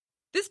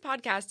This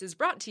podcast is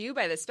brought to you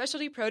by the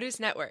Specialty Produce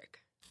Network.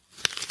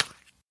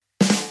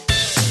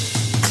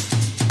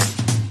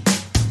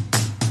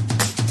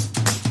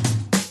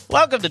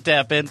 Welcome to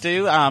Tap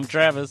Into. I'm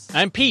Travis.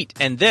 I'm Pete,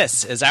 and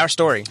this is our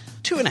story.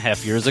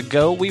 2.5 years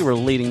ago, we were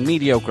leading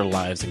mediocre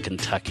lives in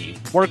Kentucky,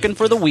 working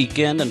for the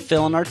weekend and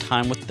filling our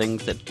time with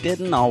things that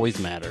didn't always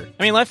matter.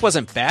 I mean, life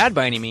wasn't bad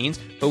by any means,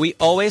 but we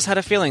always had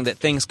a feeling that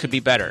things could be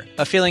better.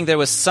 A feeling there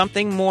was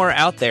something more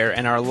out there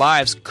and our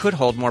lives could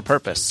hold more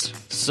purpose.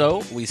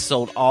 So, we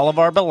sold all of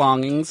our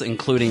belongings,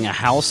 including a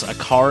house, a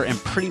car, and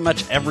pretty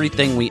much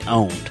everything we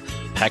owned.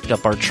 Packed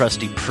up our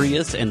trusty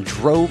Prius and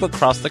drove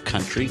across the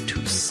country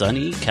to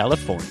sunny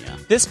California.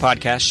 This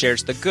podcast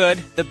shares the good,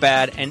 the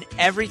bad, and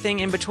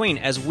everything in between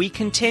as we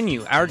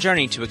continue our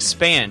journey to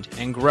expand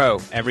and grow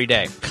every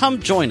day.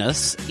 Come join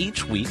us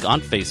each week on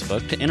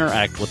Facebook to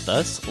interact with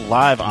us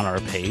live on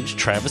our page,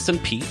 Travis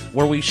and Pete,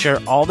 where we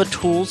share all the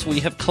tools we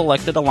have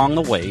collected along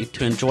the way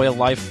to enjoy a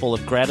life full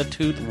of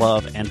gratitude,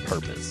 love, and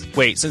purpose.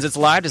 Wait, since it's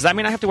live, does that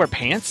mean I have to wear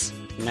pants?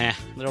 Nah,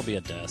 there'll be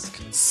a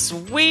desk.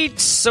 Sweet!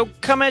 So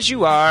come as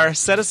you are,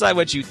 set aside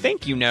what you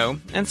think you know,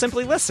 and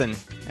simply listen.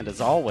 And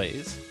as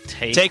always,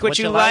 take what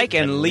you like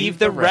and leave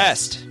the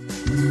rest.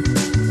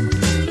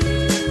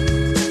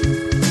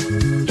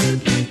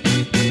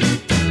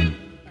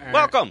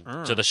 Welcome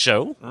to the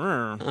show.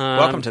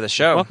 Welcome to the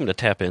show. Welcome to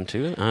Tap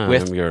Into. I'm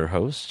With your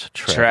host,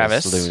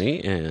 Travis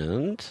Looney,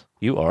 and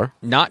you are?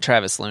 Not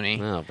Travis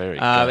Looney. Oh, very good.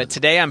 But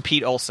today I'm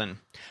Pete Olson.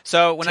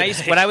 So when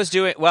I was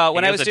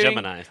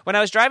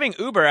driving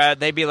Uber,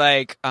 they'd be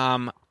like,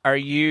 "Are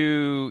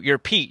you're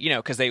Pete?" You know,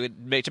 because they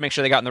would to make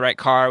sure they got in the right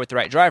car with the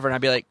right driver, and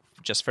I'd be like,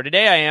 "Just for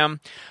today, I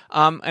am."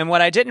 And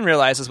what I didn't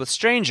realize is with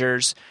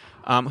strangers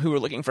who were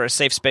looking for a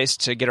safe space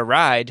to get a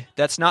ride,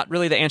 that's not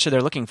really the answer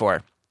they're looking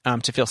for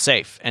to feel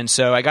safe. And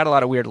so I got a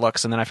lot of weird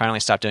looks, and then I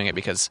finally stopped doing it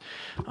because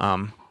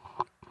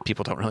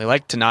people don't really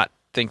like to not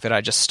think that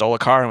I just stole a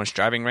car and was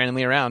driving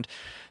randomly around.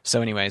 So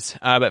anyways,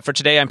 but for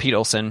today, I'm Pete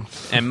Olson,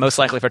 and most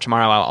likely for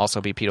tomorrow, I'll also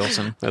be Pete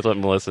Olson. That's what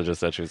Melissa just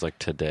said. She was like,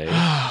 today.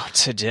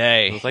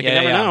 Today. I was like, you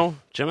never know.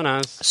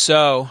 Geminis.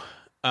 So,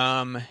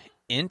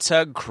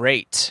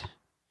 integrate.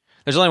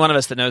 There's only one of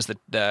us that knows I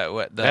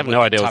have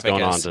no idea what's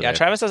going on today. Yeah,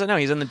 Travis doesn't know.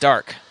 He's in the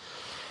dark.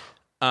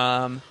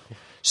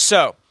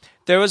 So,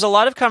 there was a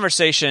lot of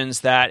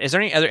conversations that... Is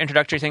there any other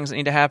introductory things that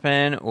need to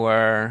happen? Or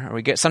are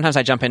we good? Sometimes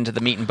I jump into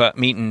the meat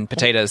and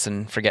potatoes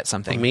and forget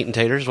something. Meat and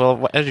taters?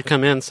 Well, as you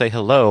come in, say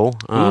hello.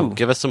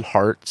 Give us some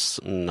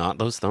hearts, not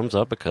those thumbs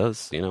up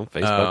because,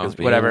 Facebook is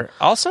being... Whatever.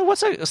 Also,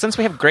 since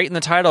we have great in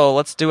the title,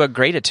 let's do a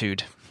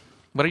gratitude.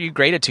 What are you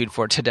gratitude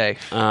for today?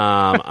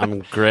 I'm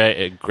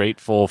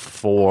grateful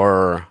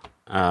for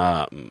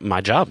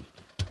my job.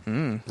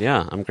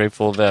 Yeah, I'm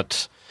grateful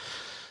that...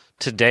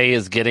 today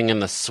is getting in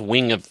the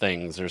swing of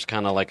things. There's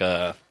kind of like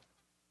a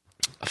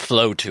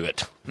flow to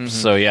it. Mm-hmm.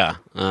 So, yeah.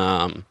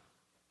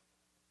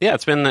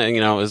 It's been,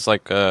 it was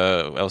like,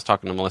 I was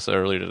talking to Melissa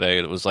earlier today.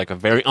 It was like a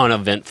very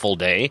uneventful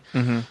day.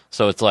 Mm-hmm.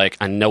 So it's like,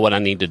 I know what I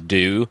need to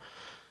do,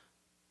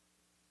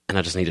 and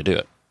I just need to do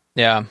it.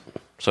 Yeah.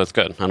 So it's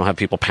good. I don't have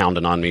people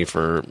pounding on me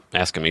for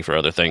asking me for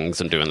other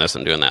things and doing this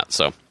and doing that.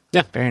 So,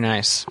 yeah. Very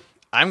nice.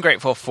 I'm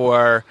grateful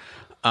for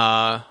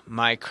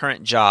my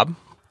current job,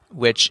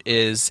 which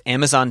is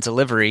Amazon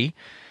delivery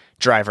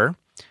driver.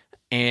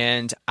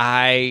 And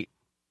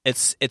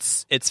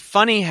it's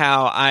funny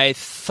how I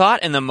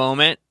thought in the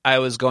moment I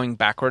was going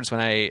backwards when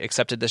I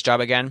accepted this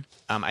job again.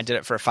 I did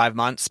it for 5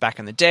 months back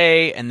in the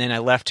day, and then I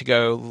left to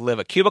go live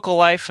a cubicle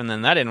life, and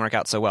then that didn't work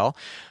out so well.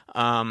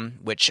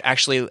 Which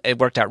actually it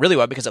worked out really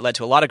well because it led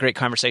to a lot of great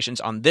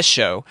conversations on this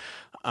show.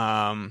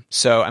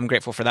 So I'm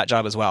grateful for that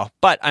job as well.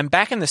 But I'm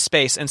back in this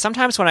space, and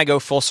sometimes when I go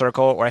full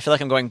circle or I feel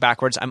like I'm going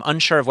backwards, I'm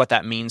unsure of what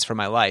that means for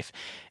my life.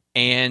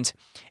 And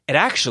it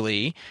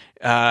actually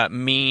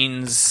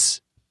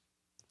means...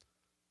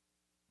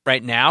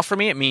 right now, for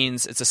me, it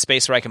means it's a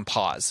space where I can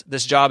pause.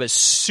 This job is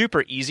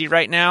super easy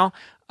right now.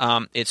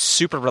 It's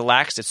super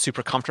relaxed. It's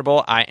super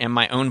comfortable. I am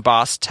my own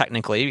boss,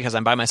 technically, because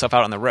I'm by myself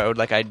out on the road.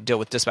 Like, I deal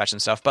with dispatch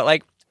and stuff. But,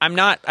 like, I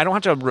don't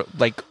have to,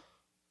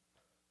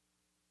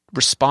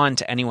 respond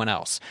to anyone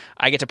else.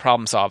 I get to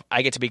problem solve.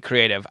 I get to be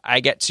creative. I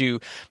get to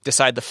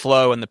decide the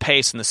flow and the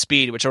pace and the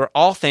speed, which are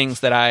all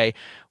things that I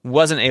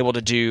wasn't able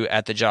to do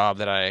at the job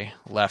that I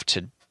left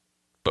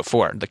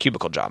before, the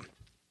cubicle job.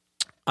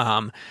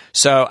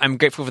 So I'm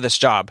grateful for this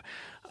job.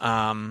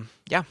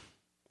 Yeah.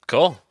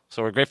 Cool.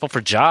 So we're grateful for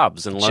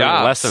jobs and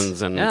learning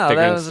lessons and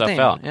figuring stuff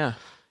out. Yeah.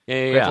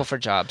 Grateful for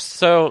jobs.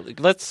 So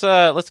let's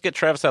get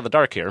Travis out of the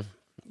dark here.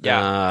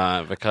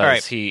 Yeah.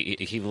 Because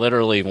he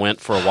literally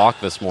went for a walk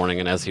this morning,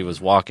 and as he was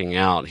walking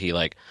out, he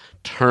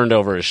turned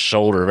over his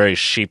shoulder very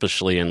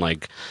sheepishly and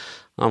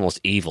almost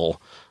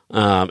evil.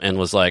 And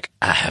was like,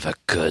 I have a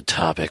good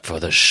topic for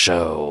the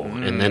show.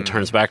 And then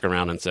turns back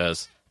around and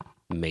says,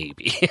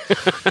 maybe.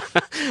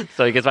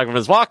 So he gets back from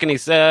his walk and he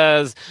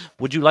says,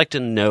 would you like to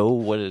know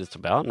what it's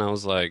about? And I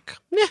was like,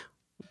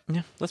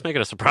 yeah, let's make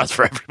it a surprise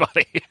for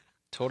everybody.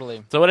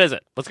 Totally. So what is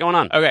it? What's going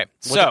on? Okay,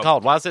 What's it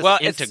called? Why is this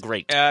it's,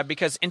 integrate?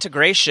 Because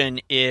integration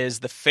is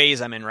the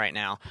phase I'm in right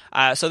now.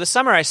 So this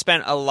summer I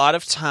spent a lot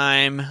of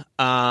time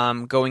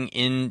going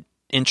in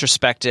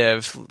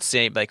introspective,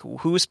 say like,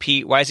 who's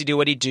Pete? Why does he do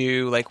what he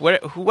do? Like,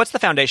 what's the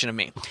foundation of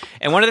me?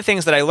 And one of the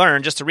things that I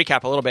learned, just to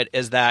recap a little bit,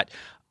 is that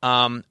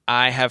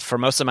I have, for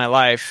most of my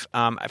life,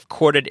 I've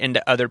courted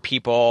into other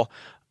people,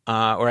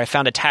 or I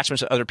found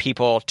attachments with other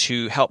people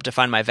to help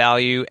define my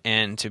value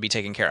and to be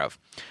taken care of.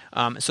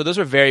 So those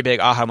were very big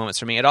aha moments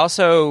for me. It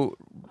also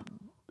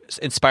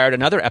inspired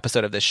another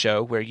episode of this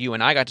show where you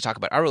and I got to talk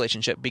about our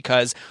relationship,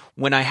 because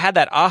when I had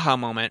that aha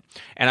moment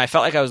and I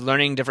felt like I was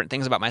learning different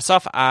things about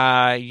myself,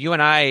 you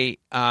and I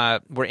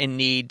were in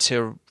need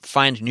to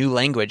find new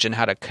language and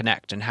how to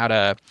connect and how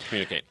to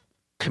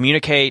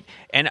communicate.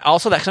 And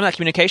also that some of that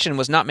communication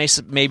was not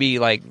maybe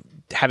like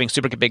having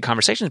super big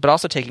conversations, but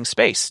also taking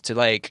space to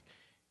like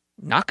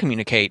not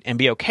communicate and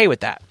be okay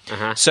with that.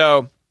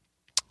 So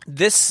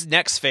this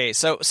next phase.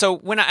 So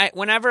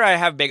whenever I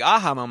have big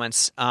aha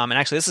moments, and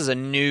actually this is a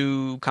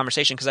new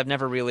conversation because I've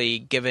never really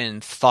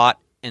given thought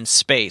and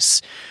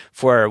space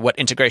for what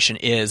integration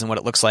is and what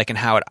it looks like and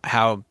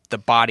how the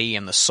body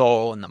and the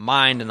soul and the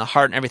mind and the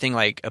heart and everything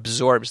like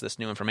absorbs this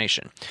new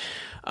information.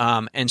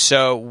 And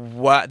so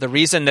one of the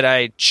reasons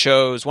I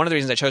chose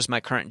my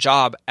current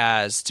job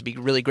as to be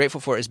really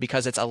grateful for is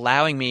because it's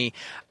allowing me,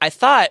 I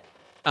thought,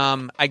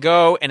 I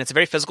go and it's a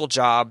very physical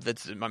job.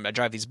 I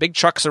drive these big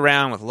trucks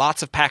around with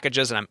lots of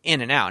packages, and I'm in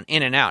and out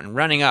and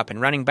running up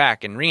and running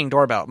back and ringing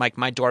doorbell. Like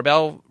my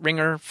doorbell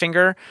ringer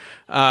finger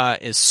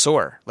is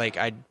sore. Like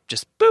I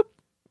just boop,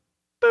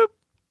 boop,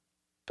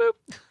 boop.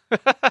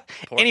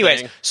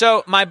 Anyways,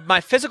 so my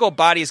physical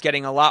body is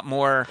getting a lot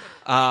more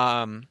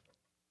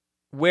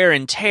wear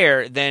and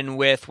tear than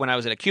with when I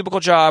was at a cubicle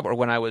job or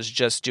when I was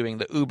just doing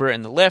the Uber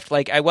and the Lyft.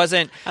 Like I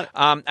wasn't.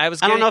 I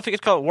don't know if you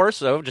could call it worse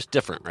though, just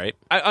different, right?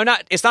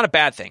 It's not a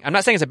bad thing. I'm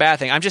not saying it's a bad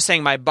thing. I'm just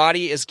saying my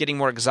body is getting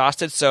more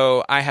exhausted,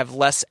 so I have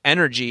less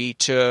energy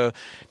to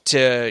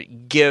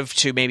give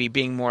to maybe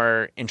being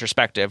more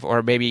introspective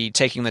or maybe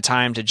taking the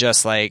time to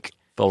just like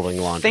folding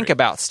laundry, think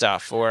about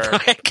stuff. Or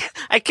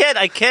I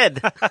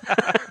kid.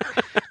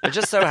 There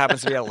just so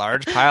happens to be a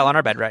large pile on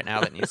our bed right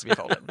now that needs to be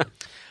folded.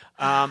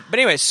 But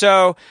anyway,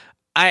 so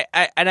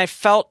I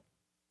felt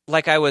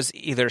like I was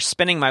either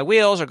spinning my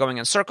wheels or going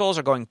in circles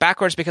or going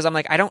backwards because I'm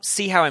like, I don't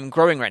see how I'm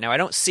growing right now. I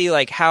don't see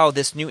like how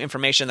this new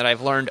information that I've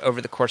learned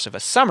over the course of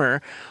a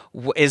summer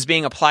is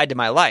being applied to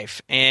my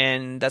life.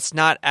 And that's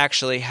not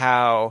actually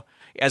how,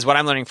 as what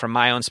I'm learning from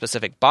my own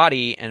specific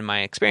body and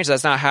my experience,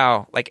 that's not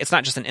how, like, it's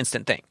not just an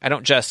instant thing. I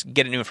don't just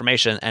get new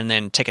information and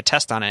then take a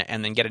test on it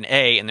and then get an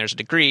A and there's a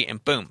degree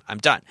and boom, I'm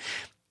done.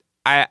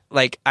 I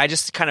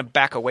just kind of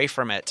back away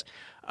from it.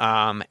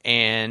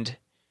 And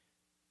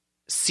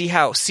see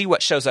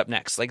what shows up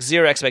next, like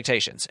zero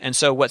expectations. And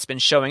so what's been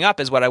showing up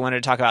is what I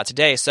wanted to talk about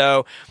today.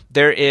 So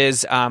there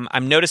is,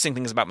 I'm noticing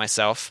things about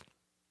myself,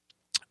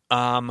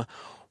 and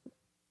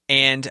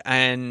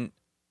I'm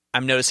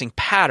noticing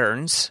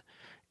patterns,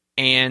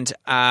 and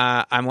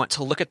I want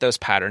to look at those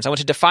patterns. I want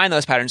to define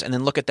those patterns and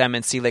then look at them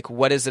and see like,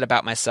 what is it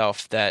about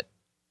myself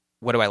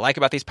what do I like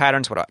about these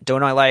patterns? What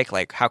don't I like?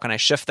 Like, how can I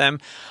shift them?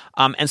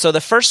 And so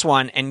the first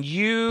one, and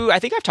I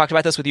think I've talked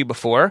about this with you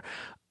before.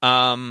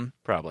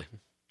 Probably.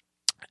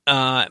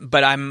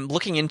 But I'm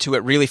looking into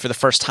it really for the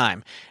first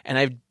time. And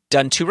I've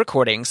done 2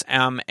 recordings,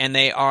 and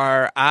they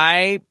are,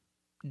 I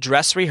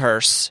dress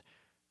rehearse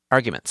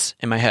arguments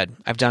in my head.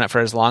 I've done it for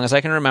as long as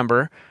I can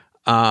remember.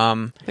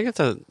 I think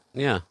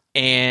yeah.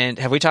 And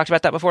have we talked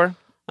about that before?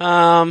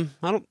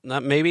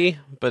 Maybe,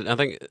 but I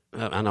think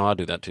I know I'll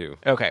do that too.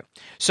 Okay.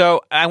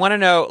 So I want to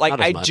know, like,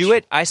 I much. do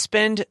it, I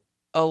spend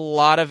a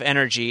lot of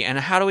energy, and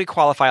how do we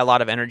qualify a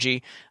lot of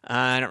energy?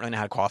 I don't really know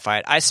how to qualify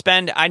it.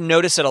 I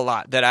notice it a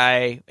lot that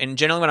and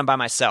generally when I'm by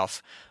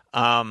myself,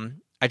 I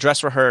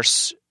dress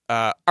rehearse,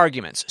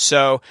 arguments.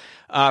 So,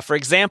 for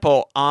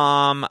example,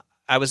 I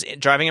was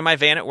driving in my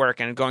van at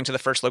work and going to the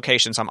first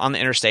location. So I'm on the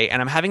interstate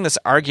and I'm having this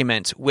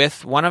argument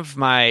with one of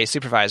my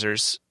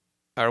supervisors,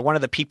 or one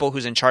of the people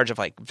who's in charge of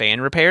like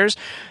van repairs.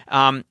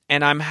 And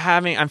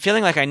I'm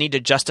feeling like I need to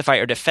justify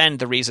or defend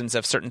the reasons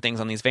of certain things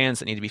on these vans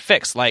that need to be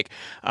fixed. Like,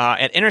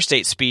 at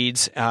interstate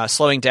speeds,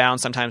 slowing down,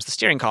 sometimes the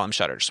steering column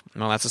shutters.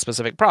 Well, that's a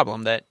specific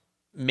problem that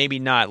maybe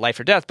not life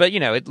or death, but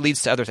it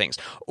leads to other things.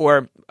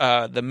 Or,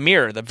 the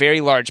mirror, the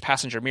very large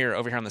passenger mirror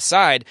over here on the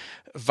side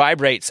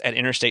vibrates at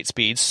interstate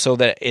speeds so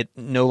that it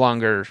no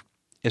longer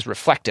is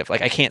reflective.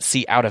 Like I can't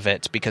see out of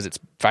it because it's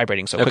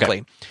vibrating so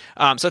quickly.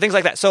 Okay. So things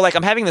like that. So like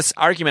I'm having this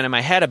argument in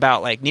my head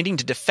about like needing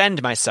to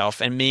defend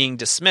myself and being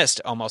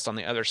dismissed almost on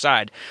the other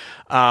side.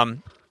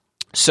 And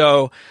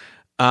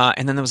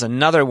then there was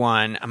another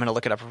one. I'm going to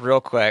look it up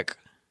real quick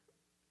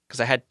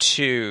because I had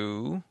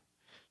two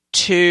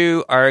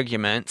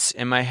arguments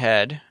in my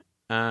head.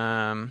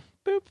 Maybe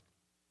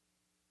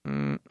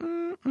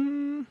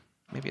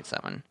it's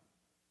that one.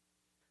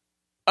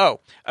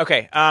 Oh,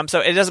 okay. So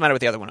it doesn't matter what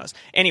the other one was.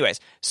 Anyways,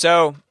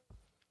 so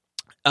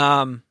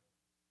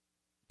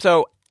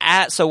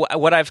so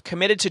what I've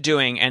committed to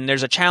doing, and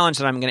there's a challenge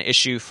that I'm going to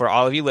issue for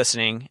all of you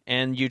listening,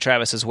 and you,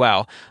 Travis, as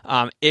well,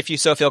 if you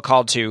so feel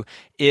called to,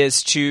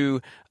 is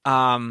to,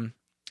 and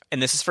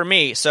this is for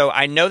me, so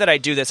I know that I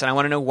do this, and I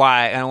want to know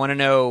why, and I want to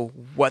know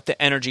what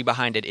the energy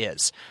behind it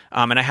is.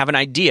 And I have an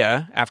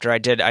idea after I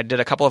did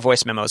a couple of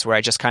voice memos where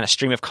I just kind of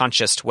stream of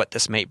conscious what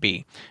this might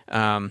be.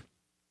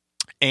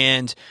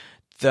 And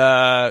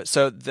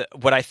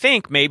what I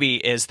think maybe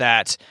is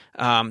that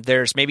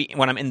there's maybe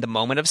when I'm in the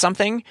moment of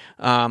something,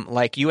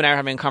 like you and I are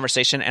having a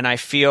conversation and I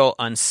feel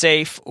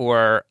unsafe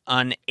or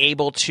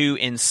unable to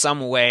in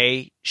some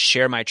way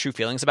share my true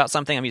feelings about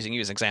something. I'm using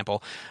you as an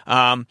example.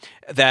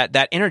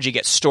 That energy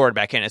gets stored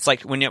back in. It's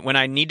like when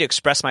I need to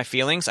express my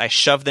feelings, I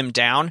shove them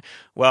down.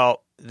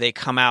 Well, they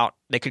come out.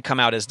 They could come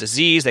out as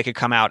disease. They could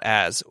come out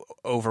as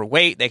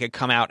overweight. They could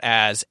come out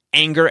as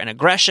anger and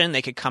aggression.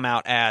 They could come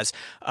out as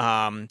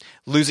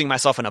losing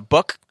myself in a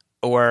book,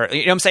 or you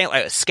know what I'm saying,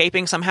 like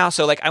escaping somehow.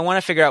 So like I want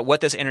to figure out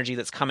what this energy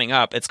that's coming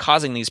up. It's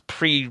causing these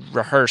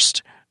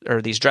pre-rehearsed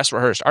or these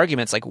dress-rehearsed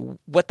arguments. Like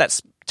what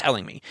that's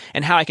telling me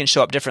and how I can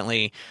show up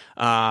differently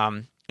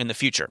in the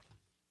future.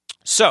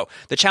 So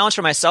the challenge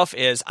for myself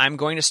is I'm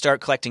going to start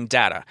collecting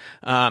data.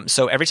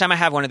 So every time I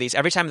have one of these,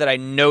 every time that I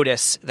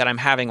notice that I'm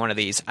having one of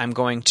these, I'm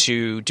going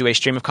to do a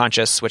stream of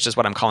conscious, which is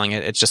what I'm calling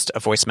it. It's just a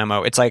voice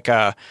memo. It's like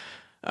I'm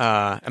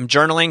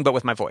journaling, but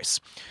with my voice.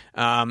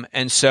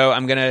 And so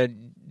I'm going to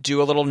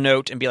do a little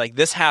note and be like,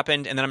 this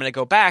happened. And then I'm going to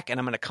go back and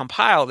I'm going to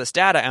compile this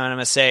data and I'm going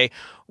to say,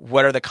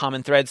 what are the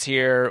common threads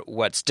here?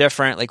 What's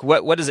different? Like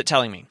what is it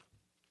telling me?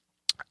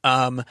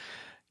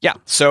 Yeah,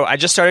 so I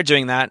just started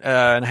doing that,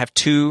 and I have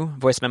 2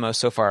 voice memos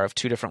so far of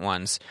 2 different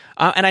ones.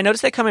 And I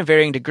noticed they come in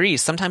varying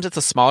degrees. Sometimes it's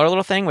a smaller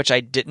little thing, which I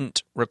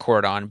didn't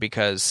record on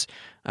because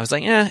I was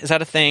like, is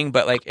that a thing?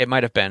 But like it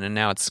might have been, and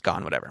now it's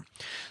gone, whatever.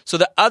 So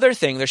the other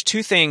thing, there's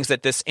 2 things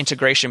that this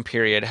integration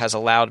period has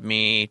allowed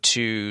me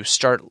to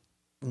start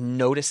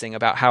noticing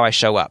about how I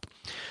show up.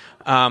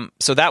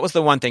 So that was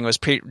the one thing, was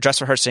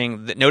dress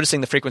rehearsing,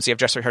 noticing the frequency of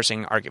dress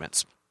rehearsing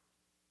arguments.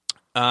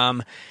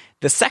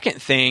 The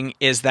second thing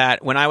is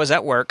that when I was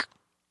at work,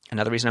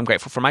 another reason I'm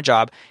grateful for my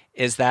job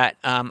is that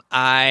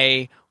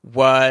we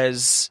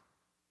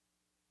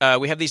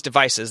have these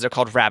devices. They're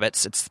called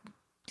rabbits. It's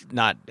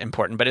not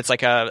important, but it's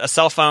like a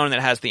cell phone that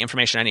has the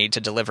information I need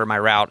to deliver my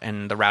route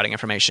and the routing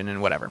information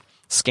and whatever.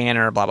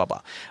 Scanner, blah, blah,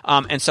 blah.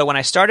 And so when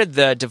I started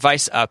the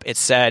device up, it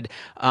said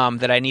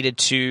that I needed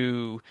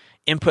to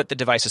input the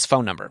device's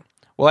phone number.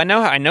 Well,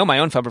 I know my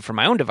own phone number for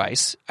my own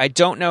device. I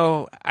didn't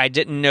know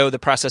the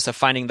process of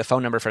finding the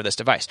phone number for this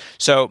device.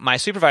 So my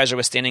supervisor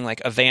was standing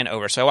like a van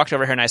over. So I walked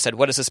over here and I said,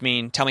 what does this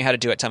mean? Tell me how to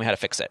do it. Tell me how to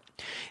fix it.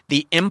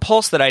 The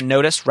impulse that I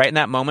noticed right in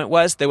that moment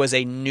was there was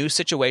a new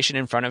situation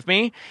in front of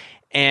me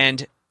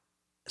and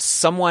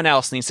someone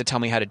else needs to tell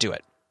me how to do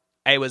it.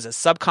 It was a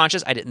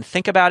subconscious. I didn't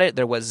think about it.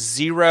 There was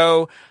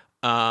zero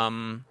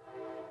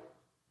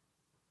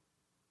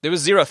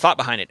thought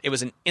behind it. It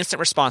was an instant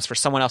response for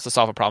someone else to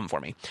solve a problem for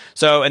me.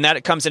 So, and that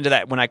it comes into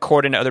that when I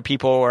court into other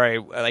people or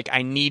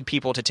I need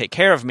people to take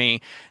care of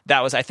me,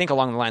 that was, I think,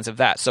 along the lines of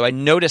that. So I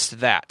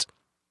noticed that.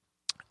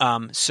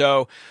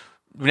 So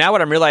now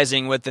what I'm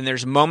realizing then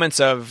there's moments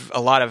of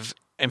a lot of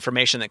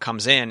information that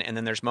comes in and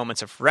then there's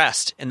moments of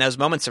rest. In those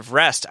moments of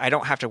rest, I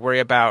don't have to worry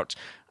about,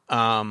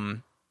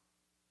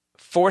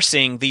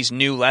 forcing these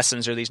new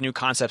lessons or these new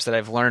concepts that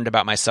I've learned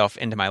about myself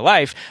into my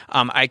life.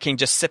 I can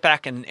just sit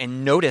back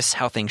and notice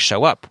how things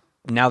show up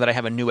now that I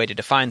have a new way to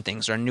define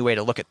things or a new way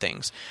to look at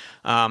things.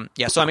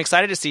 So I'm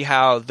excited to see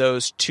how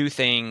those 2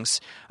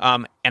 things,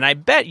 and I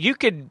bet you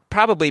could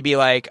probably be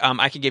like,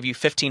 I could give you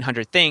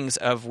 1,500 things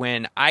of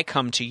when I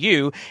come to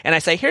you and I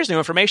say, here's new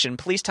information,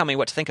 please tell me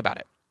what to think about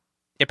it.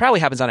 It probably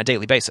happens on a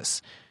daily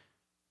basis.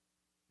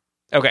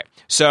 Okay,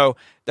 so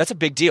that's a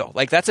big deal.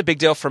 Like that's a big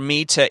deal for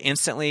me to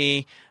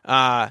instantly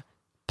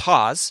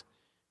pause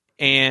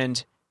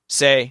and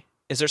say,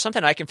 is there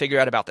something I can figure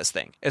out about this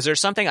thing? Is there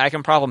something I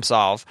can problem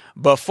solve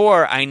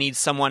before I need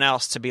someone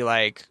else to be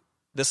like,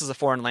 this is a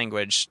foreign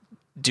language,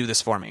 do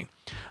this for me?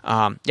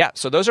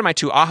 So those are my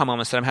 2 aha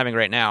moments that I'm having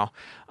right now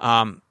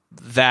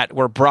that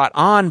were brought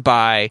on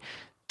by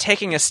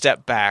taking a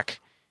step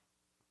back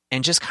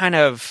and just kind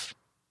of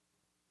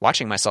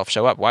watching myself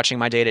show up, watching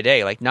my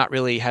day-to-day, like not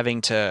really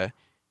having to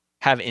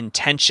have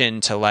intention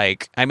to I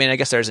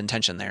guess there's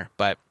intention there,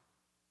 but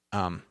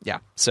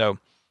So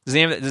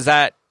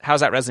how's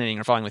that resonating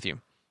or falling with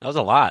you? That was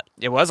a lot.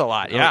 It was a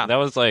lot, yeah. That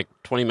was like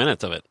 20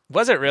 minutes of it.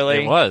 Was it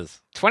really? It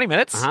was. 20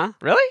 minutes? Uh-huh.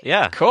 Really?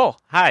 Yeah. Cool.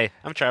 Hi,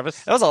 I'm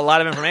Travis. That was a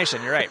lot of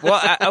information. You're right.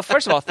 Well,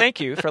 first of all,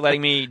 thank you for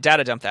letting me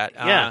data dump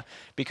that.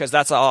 Because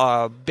that's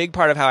a big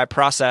part of how I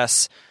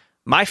process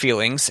my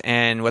feelings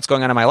and what's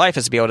going on in my life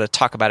is to be able to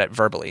talk about it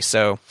verbally.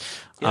 So,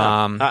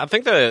 I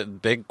think the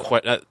big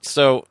question.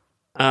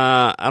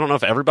 I don't know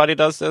if everybody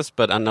does this,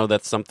 but I know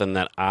that's something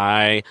that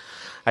I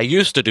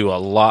used to do a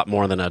lot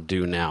more than I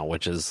do now,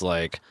 which is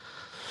like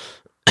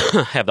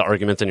have the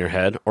arguments in your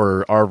head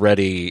or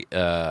already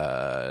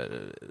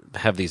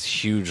have these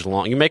huge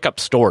long. You make up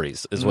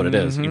stories, is what it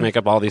is. You make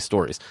up all these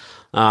stories,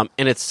 and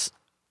it's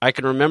I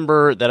can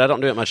remember that I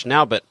don't do it much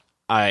now, but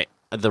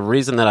the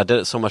reason that I did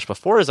it so much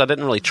before is I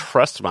didn't really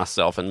trust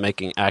myself in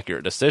making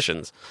accurate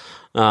decisions.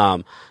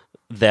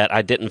 That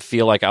I didn't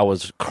feel like I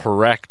was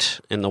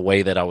correct in the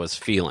way that I was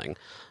feeling.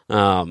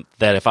 That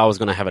if I was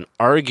going to have an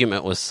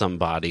argument with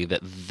somebody,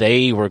 that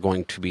they were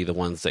going to be the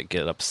ones that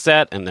get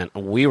upset, and then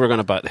we were going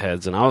to butt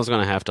heads, and I was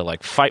going to have to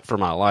like fight for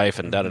my life,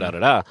 and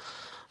da-da-da-da-da.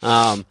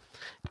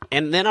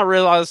 And then I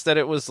realized that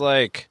it was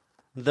like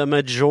the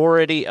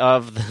majority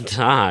of the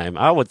time,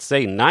 I would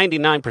say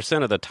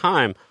 99% of the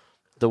time,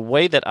 the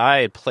way that I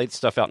had played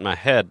stuff out in my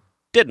head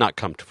did not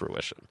come to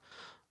fruition.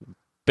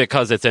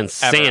 Because it's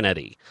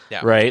insanity,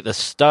 right? The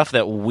stuff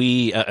that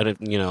we,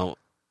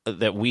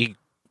 that we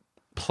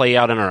play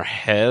out in our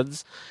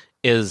heads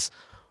is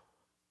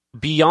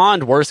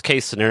beyond worst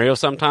case scenario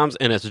sometimes,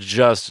 and it's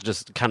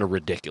just kind of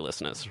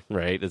ridiculousness,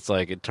 right? It's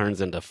like it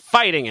turns into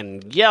fighting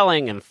and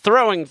yelling and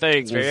throwing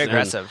things. It's very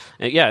aggressive.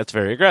 Yeah, it's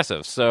very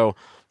aggressive. So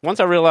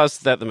once I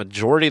realized that the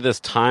majority of this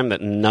time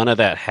that none of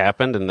that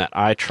happened, and that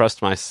I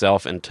trust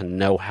myself and to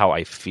know how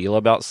I feel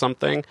about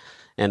something,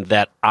 and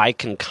that I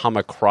can come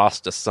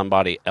across to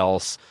somebody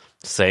else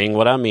saying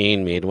what I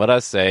mean what I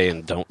say,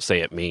 and don't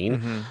say it mean.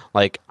 Mm-hmm.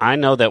 Like, I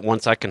know that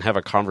once I can have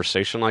a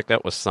conversation like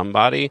that with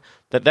somebody,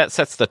 that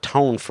sets the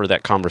tone for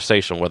that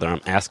conversation, whether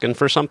I'm asking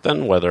for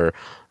something, whether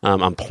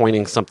I'm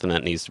pointing something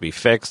that needs to be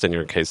fixed, in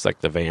your case, like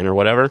the van or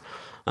whatever.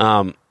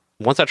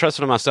 Once I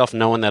trusted in myself,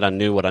 knowing that I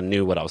knew what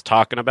I was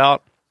talking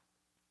about,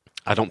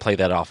 I don't play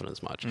that often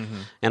as much.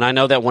 Mm-hmm. And I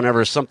know that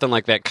whenever something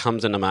like that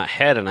comes into my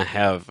head and I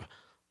have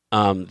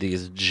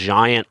these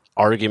giant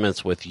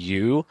arguments with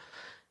you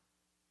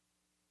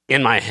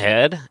in my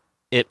head,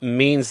 it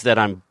means that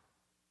I'm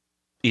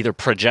either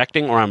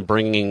projecting or I'm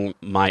bringing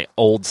my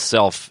old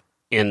self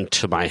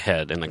into my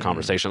head in the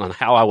conversation on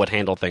how I would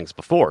handle things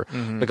before.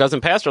 Because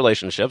in past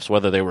relationships,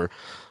 whether they were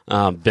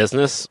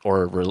business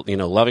or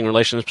loving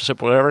relationships or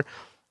whatever,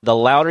 the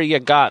louder you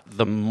got,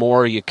 the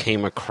more you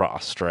came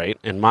across, right?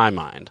 In my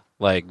mind.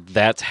 Like,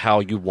 that's how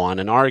you won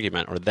an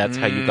argument, or that's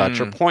how you got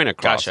your point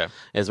across. Gotcha.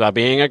 Is by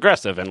being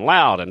aggressive and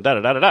loud and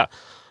da-da-da-da-da.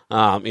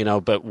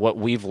 But what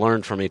we've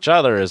learned from each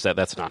other is that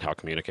that's not how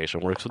communication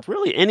works with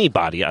really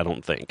anybody, I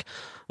don't think.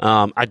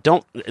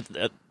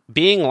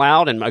 Being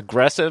loud and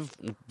aggressive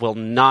will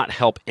not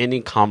help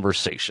any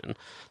conversation.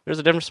 There's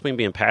a difference between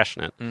being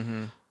passionate,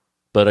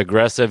 but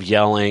aggressive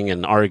yelling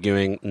and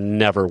arguing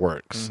never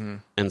works.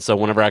 And so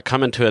whenever I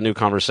come into a new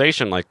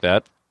conversation like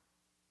that,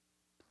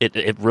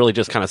 it really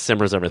just kind of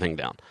simmers everything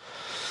down.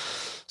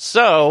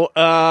 So,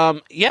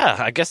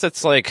 I guess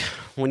it's like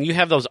when you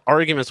have those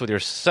arguments with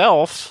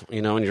yourself,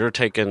 and you're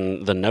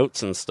taking the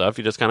notes and stuff,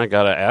 you just kind of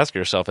got to ask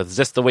yourself, is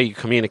this the way you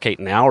communicate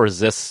now, or is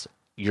this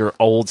your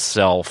old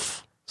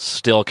self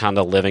still kind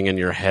of living in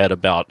your head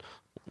about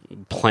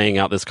playing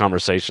out this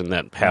conversation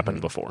that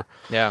happened before?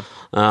 Yeah.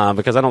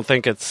 Because I don't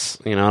think it's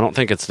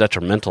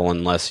detrimental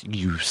unless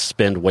you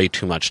spend way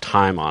too much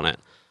time on it.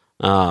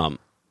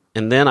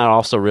 And then I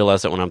also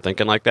realize that when I'm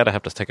thinking like that, I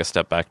have to take a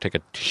step back, take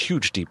a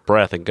huge deep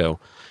breath, and go,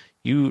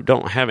 you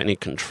don't have any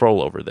control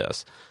over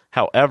this.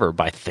 However,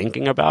 by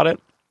thinking about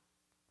it,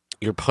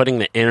 you're putting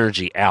the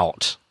energy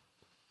out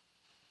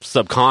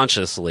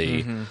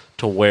subconsciously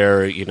to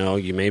where,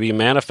 you may be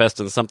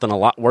manifesting something a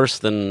lot worse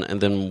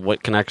than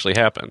what can actually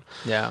happen.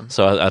 Yeah.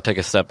 So I take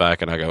a step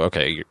back and I go,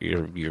 okay,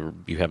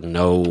 you have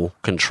no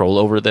control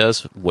over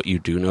this. What you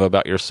do know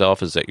about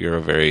yourself is that you're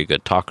a very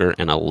good talker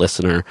and a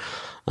listener,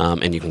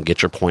 and you can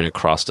get your point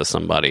across to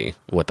somebody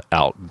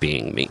without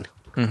being mean.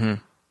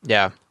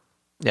 Yeah.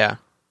 Yeah.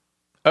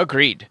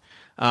 Agreed.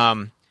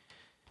 And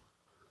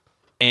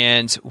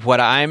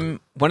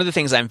one of the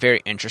things I'm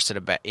very interested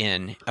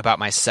about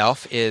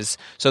myself is,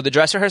 so the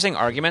dress rehearsing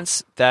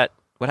arguments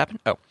what happened?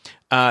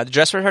 The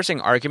dress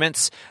rehearsing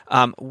arguments,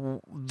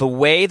 the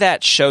way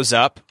that shows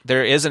up,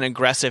 there is an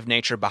aggressive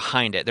nature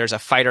behind it. There's a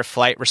fight or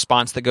flight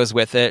response that goes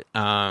with it.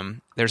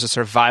 There's a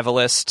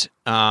survivalist,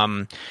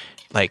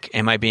 like,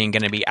 am I going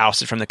to be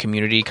ousted from the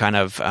community kind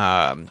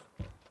of,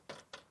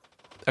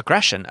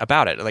 aggression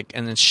about it, like,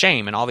 and then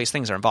shame and all these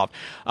things are involved.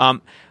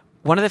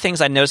 One of the things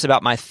I notice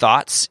about my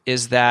thoughts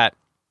is that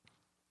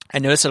I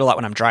notice it a lot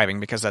when I'm driving,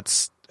 because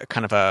that's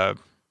kind of a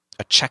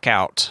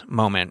checkout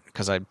moment,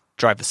 because I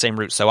drive the same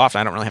route so often,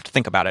 I don't really have to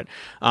think about it.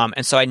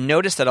 And so I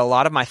notice that a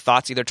lot of my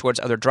thoughts, either towards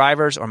other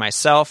drivers or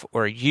myself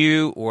or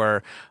you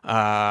or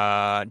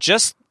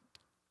just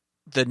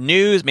the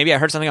news, maybe I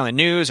heard something on the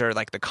news, or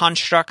like the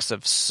constructs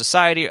of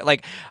society,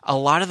 like a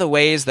lot of the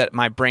ways that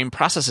my brain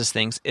processes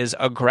things is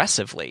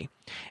aggressively.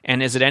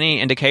 And is it any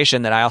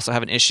indication that I also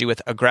have an issue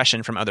with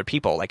aggression from other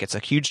people? Like, it's a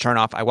huge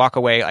turnoff. I walk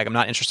away, like I'm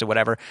not interested,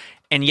 whatever.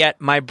 And yet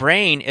my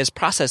brain is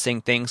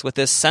processing things with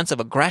this sense of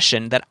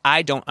aggression that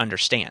I don't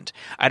understand.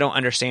 I don't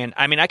understand.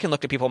 I mean, I can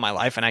look at people in my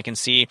life and I can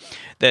see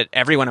that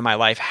everyone in my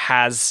life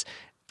has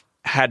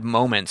had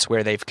moments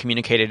where they've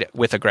communicated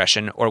with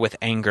aggression or with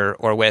anger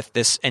or with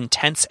this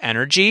intense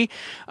energy.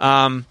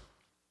 And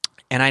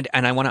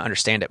I want to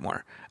understand it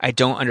more. I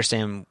don't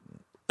understand.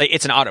 Like,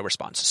 it's an auto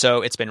response.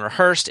 So it's been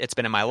rehearsed. It's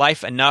been in my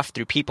life enough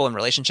through people and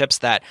relationships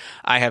that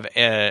I have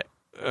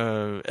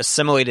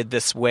assimilated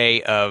this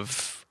way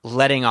of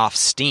letting off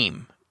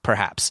steam,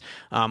 perhaps,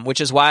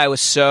 which is why I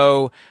was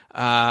so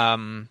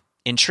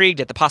intrigued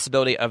at the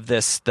possibility of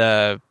this,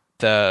 the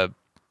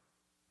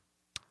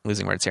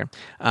losing words here,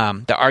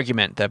 the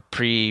argument, the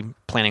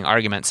pre-planning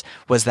arguments,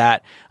 was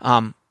that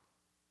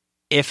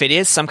if it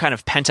is some kind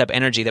of pent-up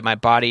energy that my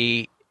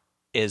body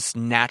is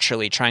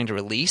naturally trying to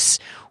release,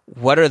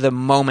 what are the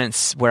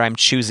moments where I'm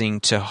choosing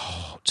to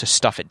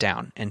stuff it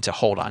down and to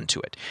hold on to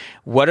it?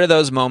 What are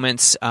those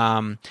moments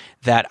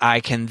that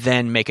I can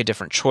then make a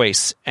different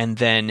choice and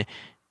then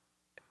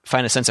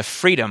find a sense of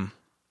freedom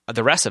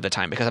the rest of the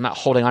time, because I'm not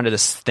holding on to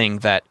this thing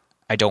that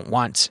I don't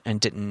want and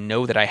didn't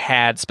know that I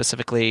had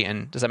specifically?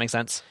 And does that make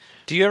sense?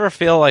 Do you ever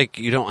feel like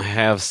you don't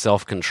have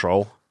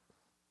self-control?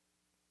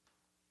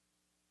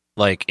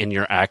 Like in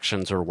your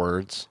actions or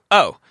words?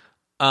 Oh,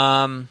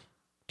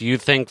 do you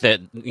think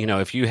that,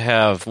 if you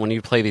have, when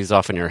you play these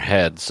off in your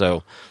head,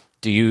 so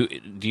do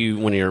you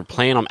when you're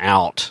playing them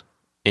out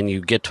and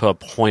you get to a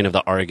point of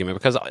the argument,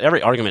 because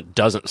every argument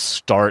doesn't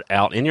start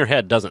out in your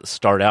head, doesn't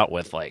start out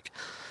with like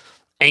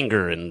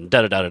anger and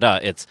da-da-da-da-da.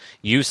 It's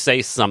you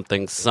say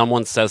something,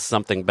 someone says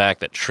something back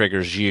that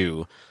triggers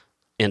you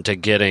into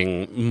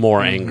getting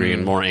more angry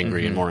and more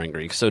angry and more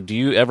angry. So do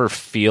you ever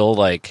feel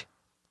like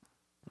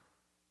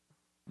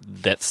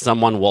that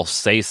someone will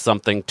say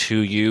something to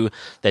you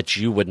that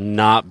you would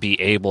not be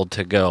able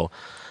to go,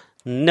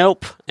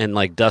 nope, and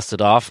like dust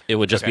it off? It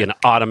would just be an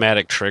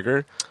automatic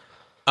trigger?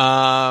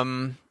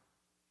 Okay,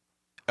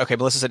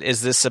 Melissa said,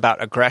 is this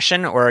about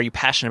aggression or are you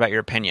passionate about your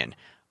opinion?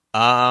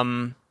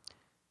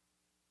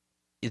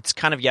 It's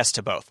kind of yes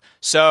to both.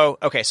 So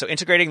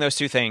integrating those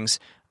two things,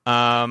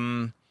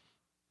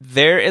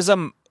 there is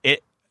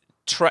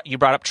you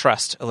brought up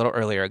trust a little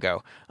earlier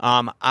ago.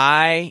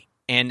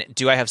 And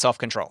do I have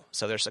self-control?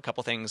 So there's a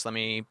couple things. Let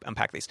me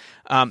unpack these.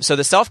 So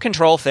the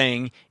self-control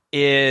thing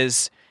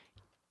it's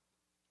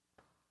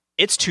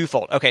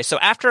twofold. Okay, so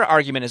after an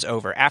argument is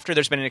over, after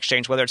there's been an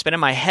exchange, whether it's been in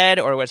my head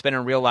or whether it's been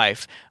in real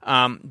life,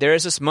 there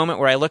is this moment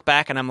where I look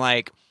back and I'm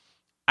like,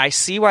 I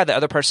see why the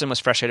other person was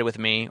frustrated with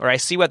me, or I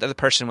see why the other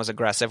person was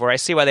aggressive, or I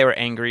see why they were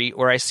angry,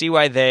 or I see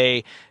why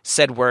they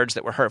said words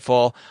that were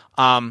hurtful.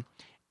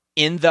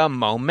 In the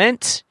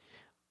moment,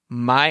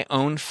 my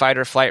own fight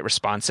or flight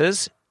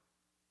responses,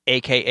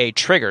 aka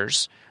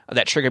triggers,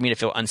 that trigger me to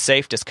feel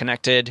unsafe,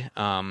 disconnected,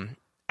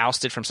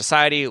 ousted from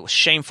society,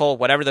 shameful,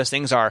 whatever those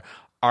things are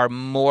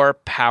more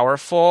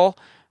powerful,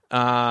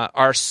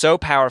 are so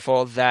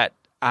powerful that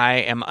I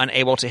am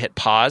unable to hit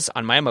pause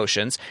on my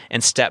emotions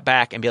and step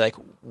back and be like,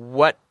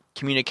 what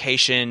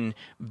communication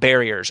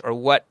barriers or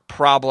what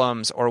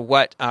problems or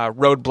what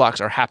roadblocks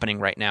are happening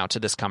right now to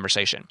this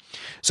conversation?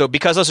 So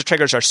because those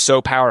triggers are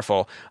so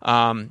powerful,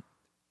 I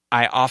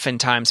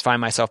oftentimes find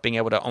myself being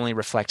able to only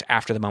reflect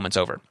after the moment's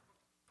over.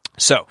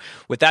 So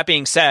with that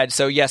being said,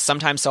 so yes,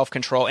 sometimes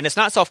self-control, and it's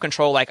not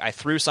self-control like I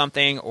threw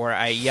something or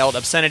I yelled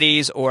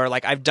obscenities or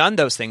like I've done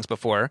those things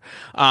before,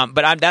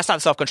 but that's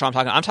not self-control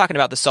I'm talking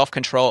about the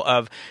self-control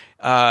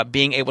of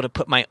being able to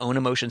put my own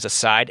emotions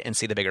aside and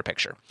see the bigger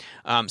picture.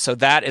 So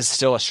that is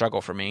still a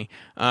struggle for me,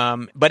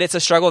 but it's a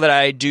struggle that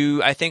I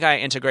think I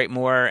integrate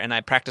more and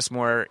I practice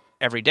more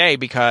every day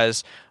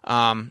because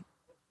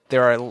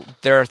there are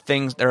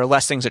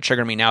less things that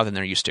trigger me now than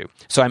there used to.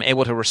 So I'm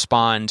able to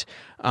respond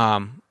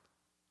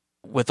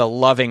with a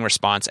loving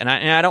response. And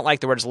I don't like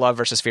the words love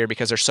versus fear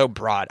because they're so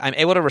broad. I'm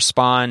able to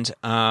respond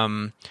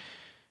more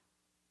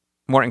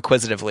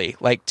inquisitively.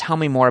 Like, tell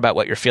me more about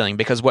what you're feeling,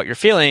 because what you're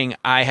feeling,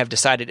 I have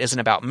decided isn't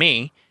about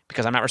me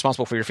because I'm not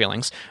responsible for your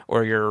feelings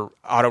or your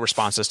auto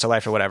responses to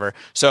life or whatever.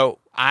 So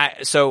I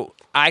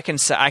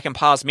can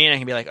pause me and I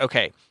can be like,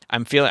 okay,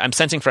 I'm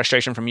sensing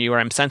frustration from you, or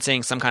I'm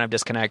sensing some kind of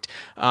disconnect.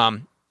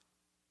 I'm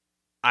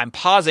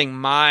pausing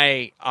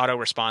my auto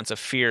response of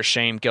fear,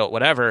 shame, guilt,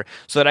 whatever,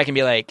 so that I can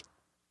be like,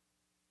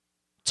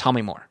 tell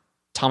me more.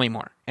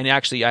 And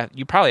actually,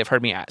 you probably have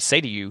heard me say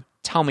to you,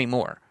 tell me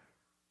more.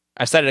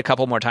 I've said it a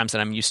couple more times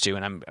than I'm used to,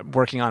 and I'm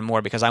working on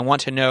more because I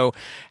want to know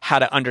how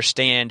to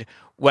understand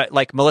what,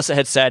 like Melissa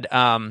had said,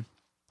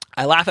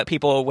 I laugh at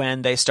people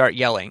when they start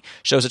yelling.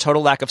 Shows a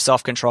total lack of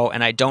self-control,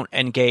 and I don't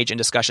engage in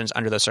discussions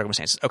under those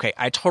circumstances. Okay,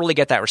 I totally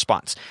get that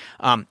response.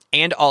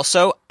 And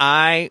also,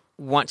 I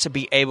want to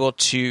be able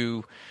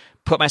to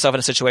put myself in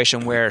a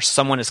situation where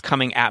someone is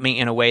coming at me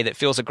in a way that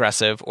feels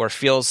aggressive or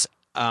feels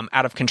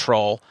out of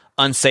control,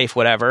 unsafe,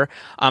 whatever.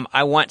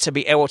 I want to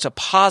be able to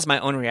pause my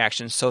own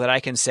reactions so that I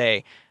can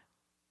say,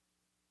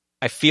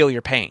 I feel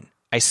your pain.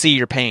 I see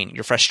your pain,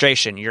 your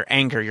frustration, your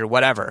anger, your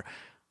whatever.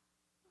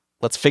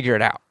 Let's figure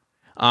it out.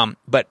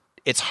 But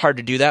it's hard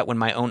to do that when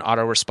my own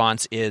auto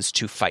response is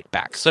to fight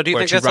back. So do you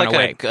think that's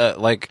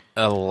like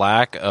a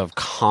lack of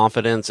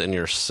confidence in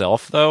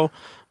yourself, though?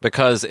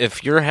 Because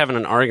if you're having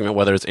an argument,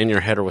 whether it's in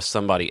your head or with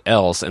somebody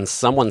else, and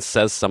someone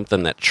says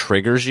something that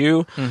triggers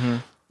you,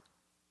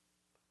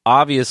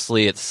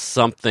 obviously it's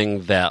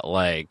something that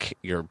like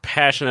you're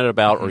passionate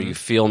about or you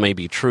feel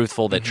maybe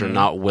truthful that you're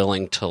not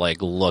willing to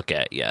like look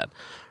at yet,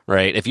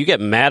 right? If you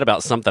get mad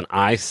about something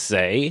I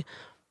say,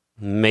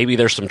 maybe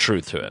there's some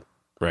truth to it,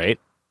 right?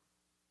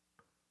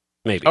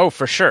 maybe. Oh,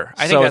 for sure.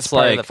 I think So that's it's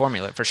part of like- the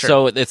formula, for sure.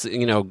 So it's,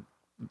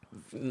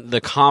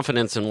 the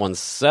confidence in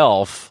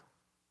oneself,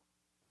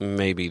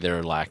 maybe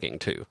they're lacking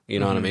too. You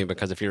know what I mean?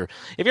 Because if you're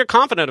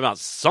confident about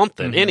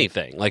something,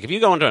 anything, like if you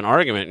go into an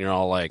argument and you're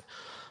all like,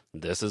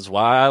 this is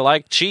why I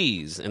like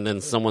cheese, and then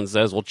someone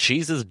says, well,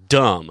 cheese is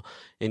dumb,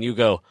 and you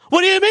go,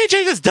 what do you mean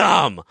cheese is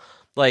dumb?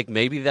 Like,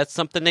 maybe that's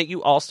something that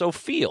you also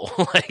feel.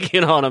 Like,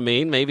 you know what I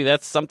mean? Maybe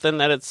that's something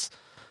that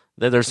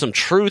there's some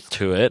truth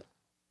to it.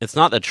 It's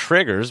not the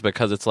triggers,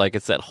 because it's like,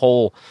 it's that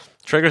whole,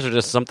 triggers are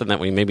just something that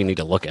we maybe need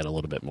to look at a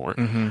little bit more,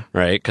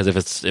 right? Because if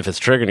it's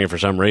triggering you for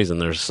some reason,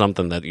 there's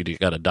something that you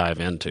got to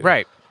dive into.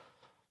 Right.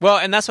 Well,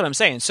 and that's what I'm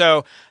saying.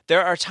 So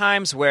there are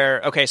times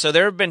where, so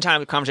there have been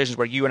conversations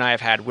where you and I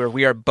have had where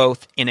we are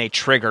both in a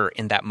trigger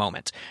in that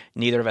moment.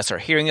 Neither of us are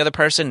hearing the other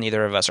person.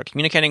 Neither of us are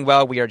communicating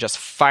well. We are just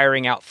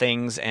firing out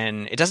things.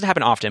 And it doesn't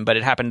happen often, but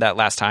it happened that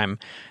last time,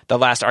 the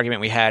last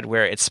argument we had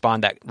where it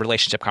spawned that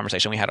relationship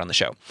conversation we had on the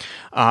show.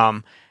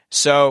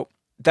 So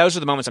those are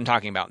the moments I'm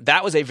talking about.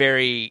 That was a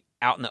very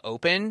out in the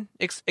open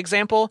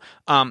example.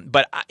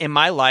 But in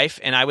my life,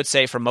 and I would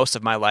say for most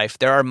of my life,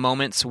 there are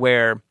moments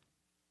where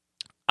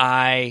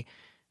I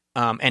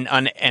am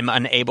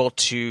unable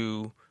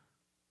to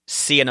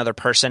see another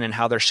person and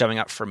how they're showing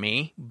up for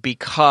me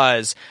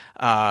because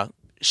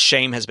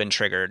shame has been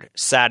triggered,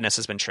 sadness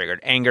has been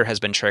triggered, anger has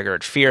been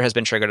triggered, fear has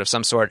been triggered of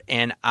some sort,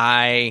 and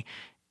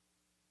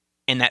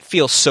that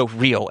feels so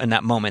real in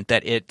that moment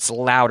that it's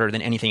louder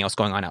than anything else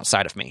going on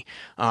outside of me.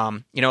 A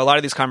lot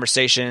of these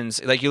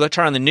conversations, like you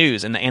turn on the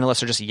news and the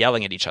analysts are just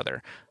yelling at each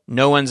other.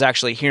 No one's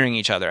actually hearing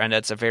each other, and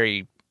that's a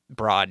very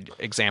broad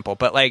example,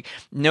 but like,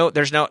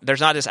 there's not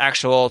this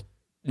actual,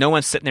 no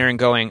one's sitting there and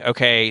going,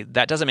 okay,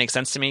 that doesn't make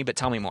sense to me, but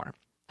tell me more.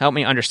 Help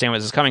me understand where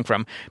this is coming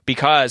from,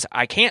 because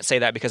I can't say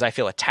that because I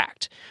feel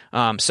attacked.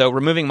 So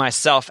removing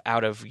myself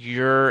out of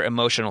your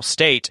emotional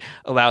state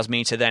allows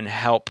me to then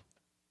help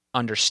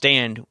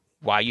understand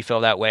why you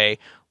feel that way.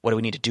 What do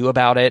we need to do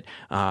about it?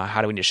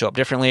 How do we need to show up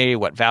differently?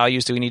 What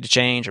values do we need to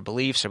change, or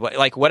beliefs, or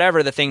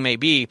whatever the thing may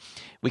be?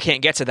 We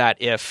can't get to that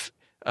if,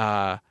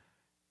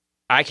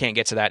 I can't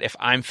get to that if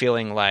I'm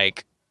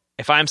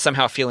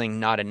somehow feeling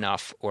not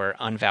enough or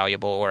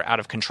unvaluable or out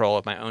of control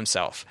of my own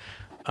self.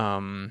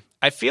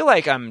 I feel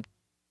like I'm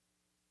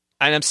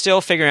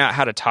still figuring out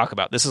how to talk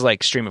about this. Is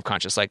like stream of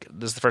conscious. Like,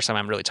 this is the first time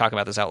I'm really talking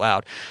about this out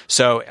loud.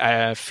 So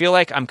I feel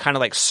like I'm kind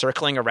of like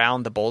circling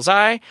around the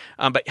bullseye,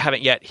 but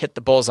haven't yet hit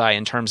the bullseye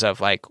in terms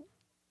of like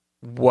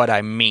what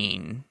I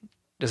mean.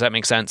 Does that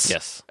make sense?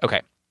 Yes.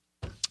 Okay.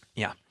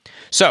 Yeah.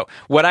 So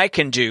what I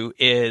can do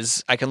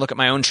is I can look at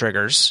my own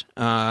triggers,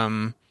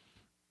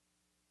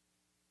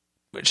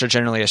 which are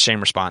generally a shame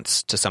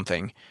response to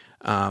something.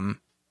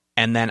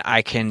 And then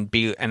I can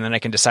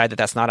decide that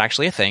that's not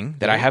actually a thing,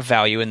 that I have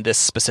value in this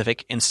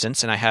specific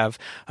instance, and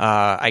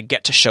I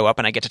get to show up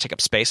and I get to take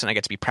up space and I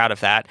get to be proud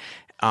of that.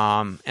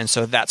 And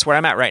so that's where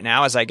I'm at right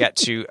now, as I get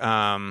to,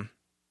 What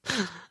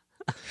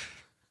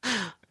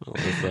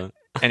was that?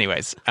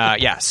 anyways,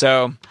 yeah.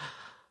 So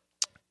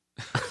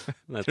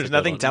That's there's a good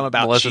nothing one. dumb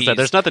about Melissa cheese. said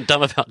there's nothing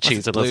dumb about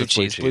cheese unless blue it's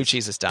blue cheese. cheese. Blue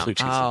cheese is dumb. Blue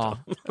cheese is Oh.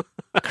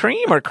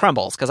 Cream or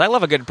crumbles? Because I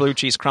love a good blue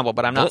cheese crumble,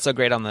 but I'm not so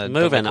great on the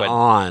Moving liquid.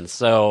 on.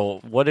 So,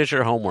 what is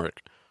your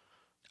homework?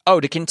 Oh,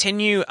 to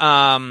continue.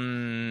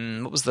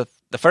 What was the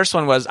first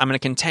one? Was I'm going to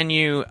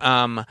continue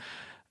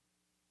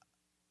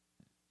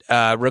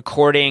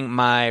recording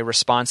my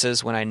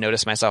responses when I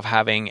notice myself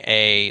having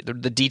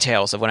the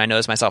details of when I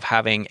notice myself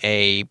having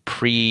a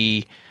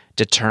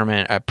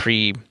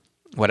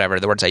whatever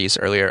the words I used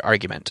earlier,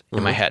 argument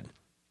in my head.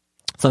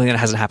 Something that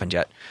hasn't happened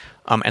yet.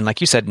 And like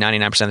you said,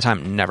 99% of the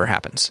time never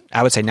happens.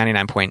 I would say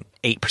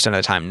 99.8% of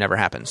the time never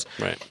happens.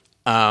 Right.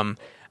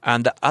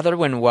 And the other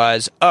one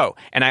was,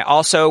 and I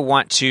also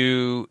want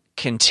to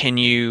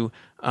continue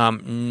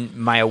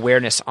my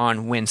awareness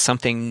on when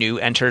something new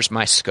enters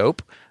my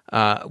scope,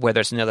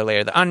 whether it's another layer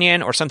of the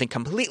onion or something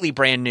completely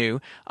brand new.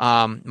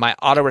 My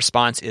auto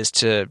response is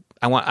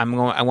I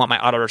want my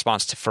auto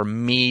response for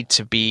me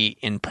to be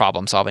in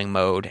problem solving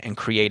mode and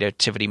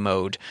creativity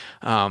mode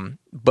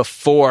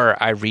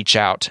before I reach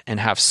out and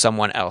have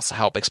someone else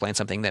help explain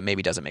something that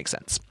maybe doesn't make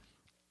sense.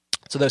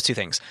 So those two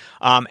things.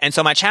 And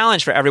so my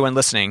challenge for everyone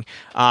listening,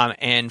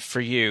 and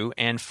for you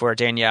and for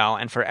Danielle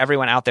and for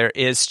everyone out there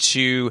is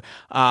to,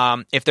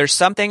 if there's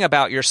something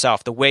about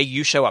yourself, the way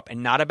you show up, and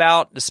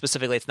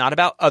it's not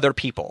about other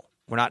people.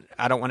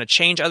 I don't want to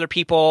change other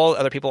people.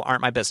 Other people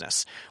aren't my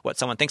business. What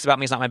someone thinks about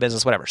me is not my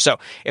business, whatever. So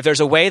if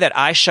there's a way that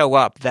I show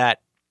up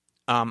that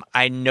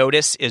I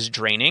notice is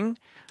draining,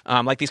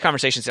 like these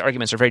conversations, the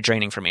arguments are very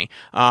draining for me.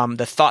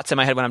 The thoughts in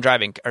my head when I'm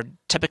driving are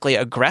typically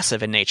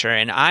aggressive in nature,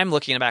 and I'm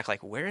looking back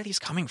like, where are these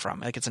coming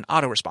from? Like, it's an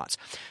auto response.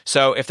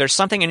 So if there's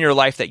something in your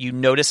life that you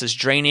notice is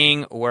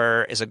draining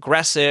or is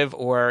aggressive,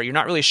 or you're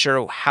not really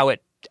sure how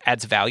it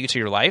adds value to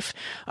your life,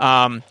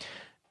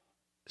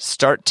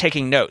 start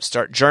taking notes,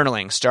 start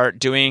journaling, start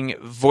doing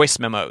voice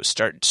memos,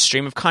 start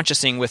stream of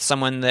consciousing with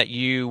someone that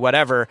you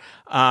whatever,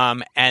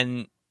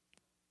 and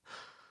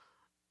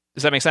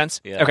does that make sense?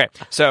 Yeah. Okay.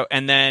 So,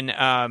 and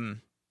then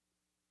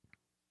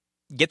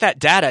get that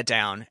data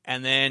down,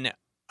 and then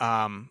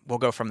we'll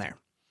go from there.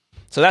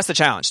 So that's the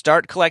challenge.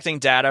 Start collecting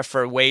data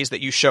for ways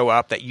that you show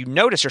up, that you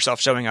notice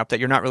yourself showing up, that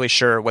you're not really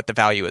sure what the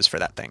value is for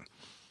that thing.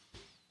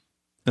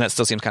 And that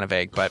still seems kind of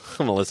vague, but...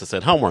 Melissa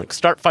said, homework,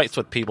 start fights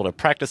with people to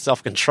practice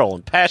self-control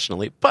and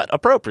passionately, but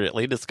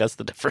appropriately, discuss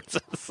the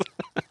differences.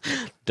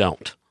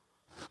 Don't.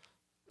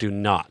 Do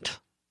not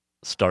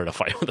start a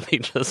fight with me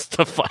just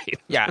to fight.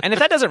 Yeah, and if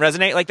that doesn't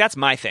resonate, like, that's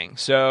my thing.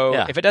 So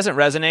if it doesn't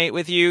resonate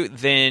with you,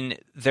 then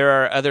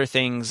there are other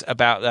things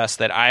about us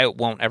that I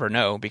won't ever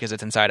know because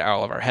it's inside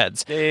all of our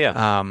heads.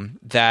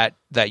 That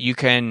you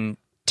can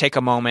take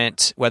a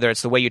moment, whether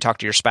it's the way you talk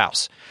to your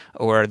spouse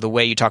or the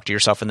way you talk to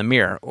yourself in the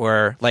mirror,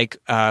 or like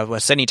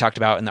what Sydney talked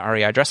about in the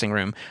REI dressing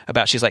room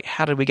about, she's like,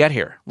 how did we get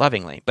here?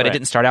 Lovingly. But it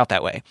didn't start out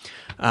that way.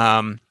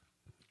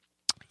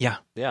 Yeah.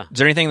 Is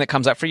there anything that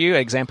comes up for you?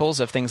 Examples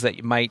of things that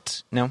you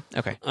might... No?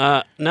 Okay.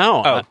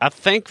 No. Oh. I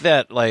think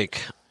that,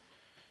 like,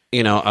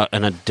 you know,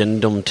 an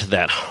addendum to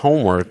that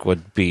homework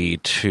would be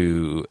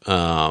to...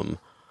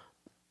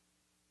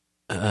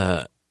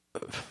 because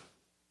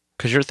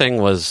your thing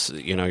was,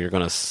 you know, you're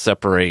going to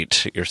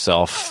separate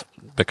yourself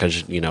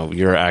because, you know,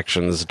 your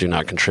actions do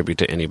not contribute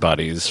to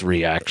anybody's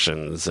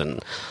reactions,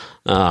 and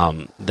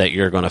that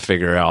you're going to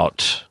figure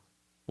out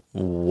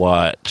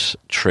what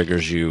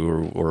triggers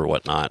you or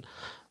whatnot.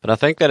 But I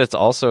think that it's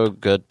also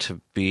good to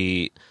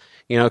be,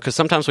 you know, because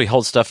sometimes we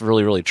hold stuff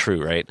really, really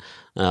true, right?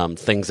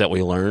 Things that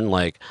we learn,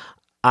 like,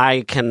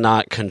 I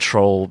cannot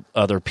control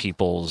other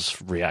people's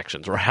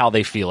reactions or how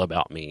they feel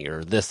about me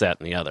or this,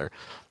 that, and the other.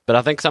 But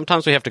I think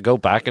sometimes we have to go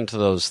back into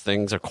those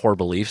things or core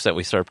beliefs that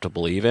we start to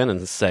believe in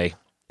and say,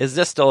 is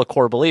this still a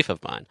core belief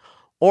of mine?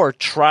 Or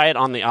try it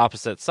on the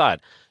opposite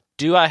side.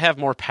 Do I have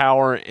more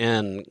power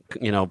in,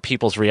 you know,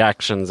 people's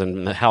reactions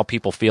and how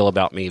people feel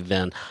about me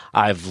than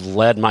I've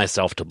led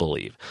myself to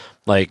believe?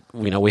 Like,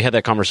 you know, we had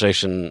that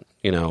conversation,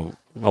 you know,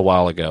 a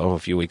while ago, a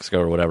few weeks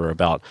ago or whatever,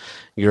 about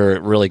you're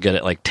really good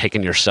at, like,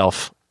 taking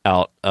yourself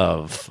out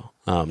of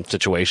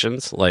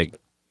situations, like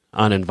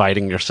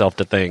uninviting yourself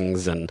to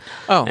things and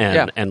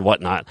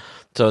whatnot.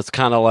 So it's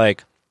kind of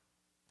like,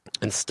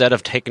 instead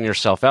of taking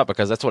yourself out,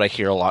 because that's what I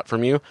hear a lot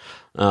from you,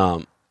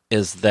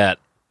 is that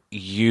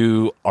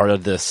you are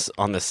on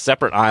this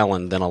separate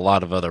island than a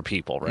lot of other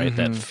people, right?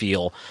 That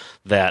feel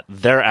that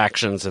their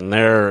actions and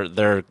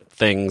their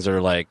things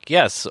are like,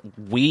 yes,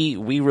 we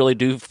really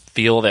do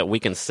feel that we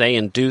can say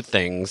and do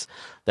things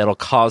that'll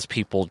cause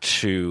people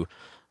to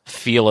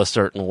feel a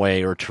certain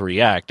way or to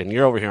react. And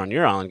you're over here on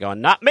your island going,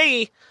 not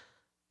me.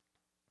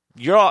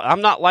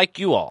 I'm not like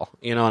you all.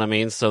 You know what I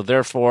mean? So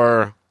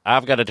therefore,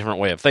 I've got a different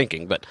way of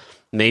thinking. But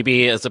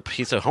maybe as a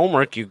piece of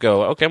homework, you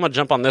go, okay, I'm going to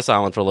jump on this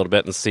island for a little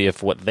bit and see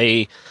if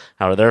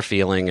how they're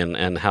feeling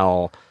and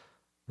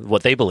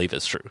what they believe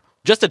is true.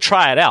 Just to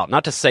try it out.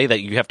 Not to say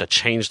that you have to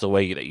change the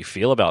way that you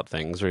feel about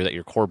things or that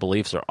your core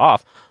beliefs are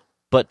off,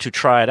 but to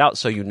try it out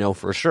so you know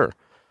for sure.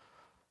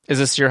 Is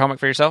this your homework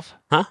for yourself?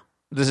 Huh?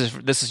 This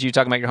is you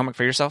talking about your homework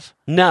for yourself?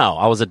 No,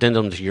 I was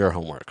addendum to your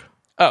homework.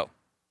 Oh.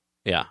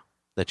 Yeah,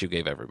 that you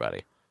gave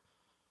everybody.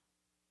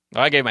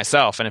 Well, I gave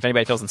myself, and if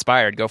anybody feels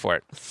inspired, go for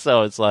it.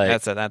 So it's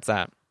like... That's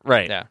that.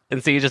 Right. Yeah.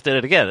 And so you just did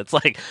it again. It's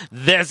like,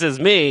 this is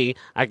me.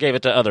 I gave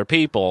it to other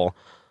people,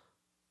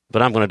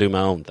 but I'm going to do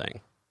my own thing.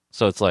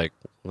 So it's like,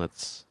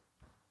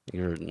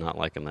 you're not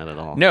liking that at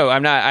all. No,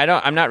 I'm not.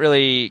 I'm not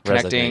really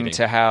connecting Resonating.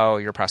 to how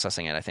you're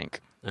processing it, I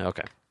think.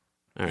 Okay.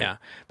 All right. Yeah.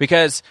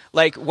 Because,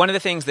 like, one of the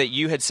things that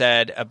you had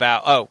said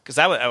about, because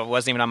I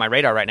wasn't even on my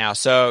radar right now.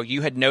 So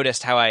you had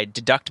noticed how I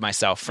deduct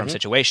myself from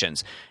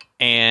situations.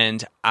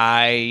 And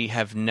I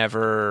have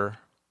never,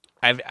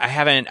 I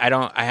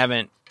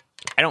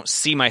don't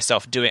see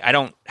myself doing, I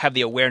don't have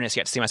the awareness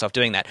yet to see myself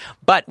doing that.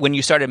 But when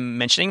you started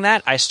mentioning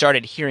that, I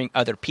started hearing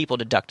other people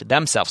deduct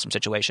themselves from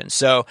situations.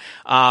 So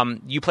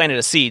you planted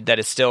a seed that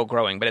is still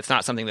growing, but it's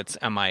not something that's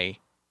on my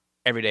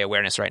everyday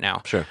awareness right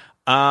now. Sure.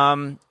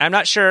 I'm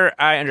not sure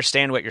I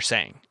understand what you're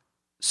saying.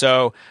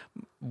 So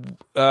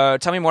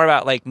tell me more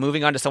about, like,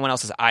 moving on to someone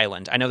else's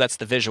island. I know that's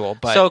the visual,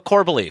 but... So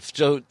core beliefs.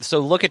 So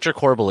look at your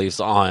core beliefs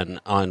on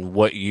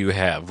what you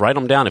have. Write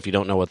them down if you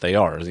don't know what they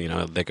are. You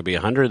know, they could be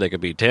 100, they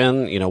could be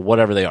 10, you know,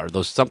 whatever they are.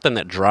 Those something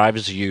that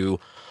drives you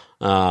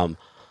to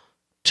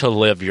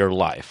live your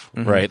life,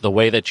 right? The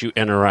way that you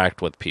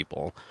interact with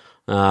people.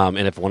 And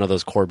if one of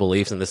those core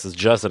beliefs, and this is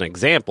just an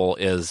example,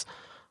 is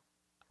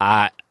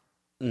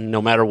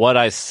no matter what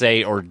I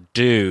say or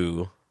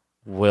do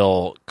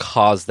will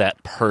cause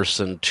that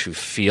person to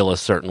feel a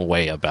certain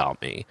way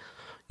about me.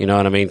 You know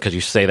what I mean? Because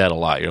you say that a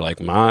lot. You're like,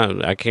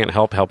 I can't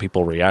help how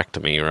people react to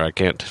me, or I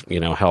can't,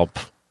 you know, help,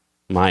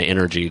 my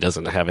energy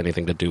doesn't have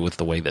anything to do with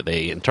the way that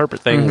they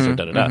interpret things, or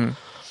da-da-da.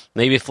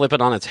 Maybe flip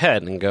it on its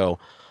head and go,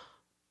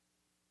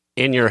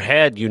 in your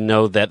head, you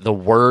know that the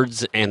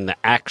words and the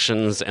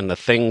actions and the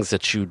things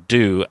that you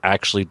do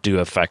actually do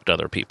affect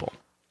other people.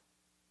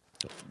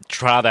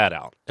 Try that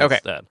out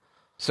instead.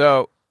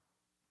 So,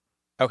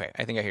 okay,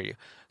 I think I hear you.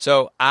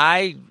 So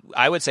I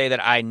would say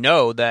that I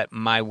know that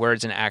my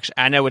words and action,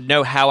 and I would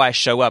know how I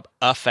show up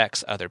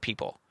affects other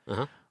people.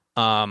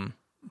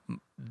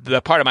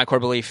 the part of my core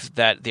belief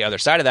that the other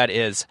side of that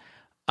is,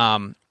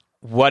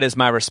 what is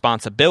my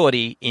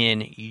responsibility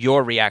in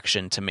your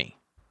reaction to me?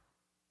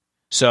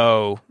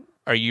 So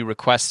are you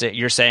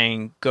you're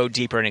saying go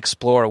deeper and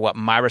explore what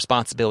my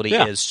responsibility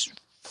is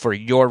for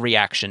your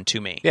reaction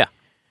to me. Yeah.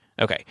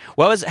 Okay.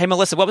 Hey,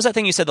 Melissa, what was that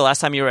thing you said the last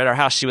time you were at our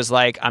house? She was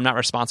like, I'm not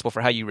responsible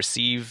for how you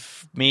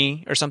receive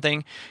me or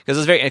something.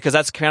 Because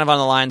that's kind of on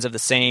the lines of the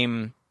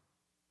same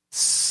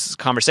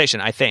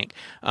conversation, I think.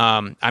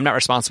 I'm not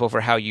responsible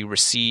for how you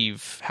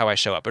receive how I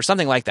show up or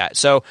something like that.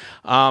 So,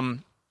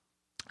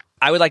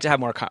 I would like to have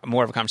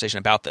more of a conversation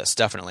about this,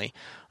 definitely.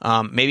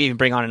 Maybe even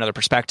bring on another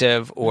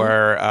perspective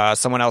or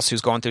someone else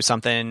who's going through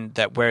something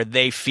where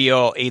they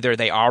feel either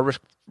they are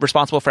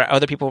responsible for how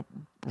other people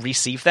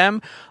receive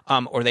them,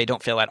 or they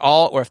don't feel at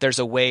all, or if there's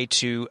a way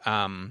to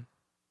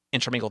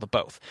intermingle the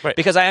both. Right.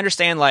 Because I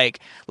understand,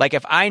 like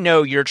if I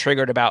know you're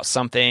triggered about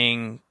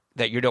something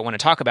that you don't want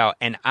to talk about,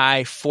 and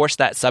I force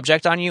that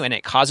subject on you, and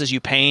it causes you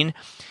pain.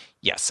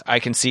 Yes, I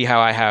can see how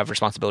I have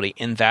responsibility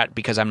in that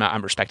because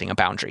I'm respecting a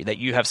boundary that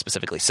you have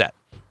specifically set.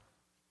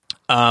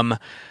 And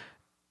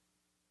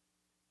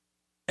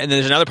then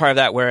there's another part of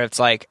that where it's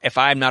like, if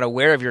I'm not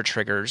aware of your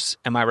triggers,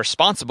 am I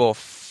responsible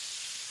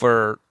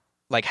for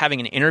like having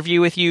an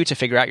interview with you to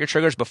figure out your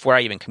triggers before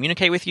I even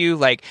communicate with you?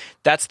 Like,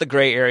 that's the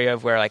gray area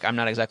of where like I'm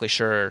not exactly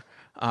sure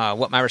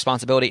what my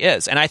responsibility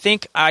is. And I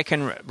think I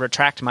can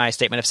retract my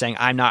statement of saying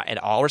I'm not at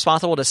all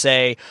responsible to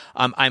say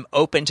I'm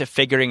open to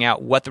figuring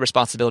out what the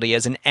responsibility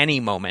is in any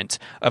moment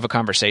of a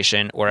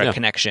conversation or a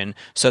connection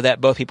so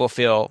that both people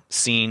feel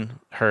seen,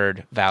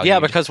 heard, valued.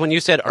 Yeah, because when you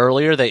said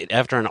earlier that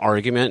after an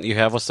argument you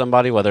have with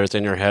somebody, whether it's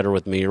in your head or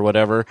with me or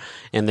whatever,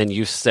 and then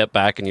you step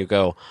back and you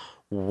go,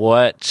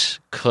 what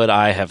could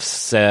I have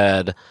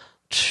said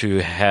to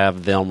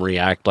have them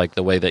react like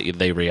the way that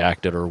they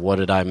reacted, or what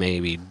did I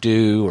maybe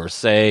do or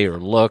say or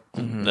look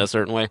a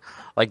certain way?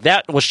 Like,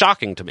 that was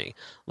shocking to me.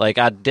 Like,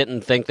 I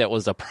didn't think that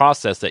was a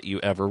process that you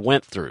ever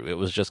went through. It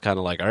was just kind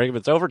of like,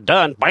 argument's over,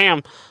 done,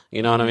 bam.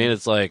 You know what I mean?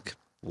 It's like,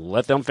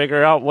 let them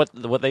figure out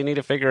what they need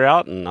to figure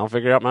out, and I'll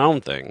figure out my own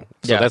thing.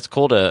 So that's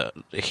cool to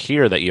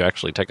hear that you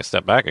actually take a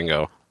step back and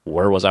go,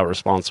 where was I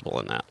responsible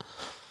in that?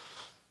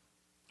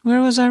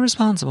 Where was I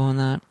responsible in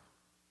that?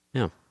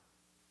 Yeah.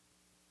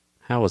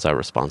 How was I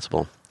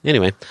responsible?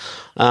 Anyway,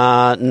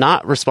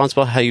 not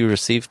responsible how you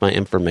receive my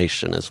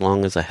information as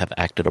long as I have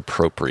acted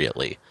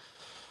appropriately.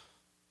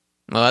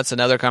 Well, that's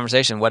another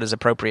conversation. What is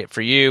appropriate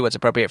for you? What's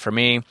appropriate for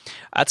me?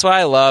 That's why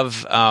I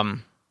love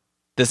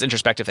this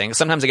introspective thing.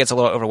 Sometimes it gets a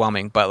little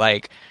overwhelming, but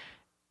like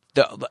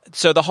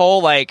the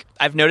whole, like,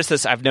 I've noticed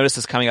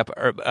this coming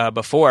up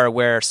before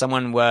where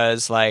someone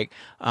was like,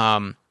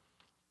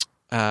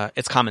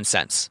 it's common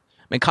sense.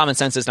 I mean, common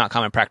sense is not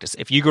common practice.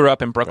 If you grew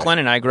up in Brooklyn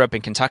and I grew up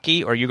in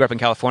Kentucky, or you grew up in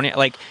California,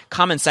 like,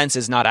 common sense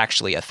is not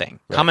actually a thing.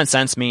 Right. Common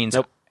sense means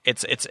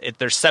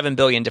there's 7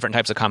 billion different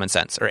types of common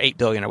sense, or 8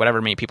 billion, or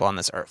whatever many people on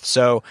this earth.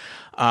 So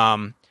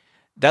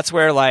that's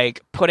where,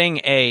 like,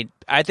 I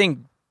think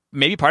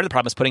maybe part of the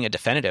problem is putting a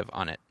definitive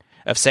on it,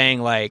 of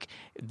saying, like,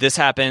 this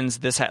happens,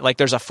 like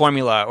there's a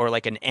formula or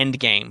like an end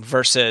game,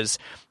 versus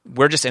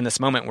we're just in this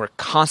moment. We're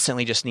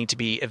constantly just need to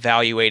be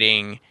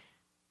evaluating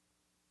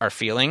our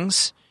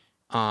feelings.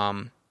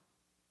 And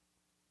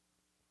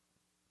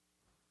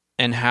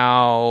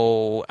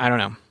how, I don't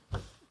know,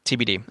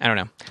 TBD, I don't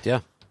know. Yeah.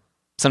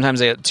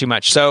 Sometimes they get too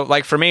much. So,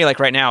 like, for me, like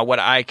right now, what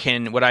I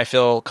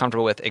feel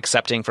comfortable with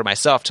accepting for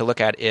myself to look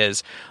at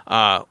is,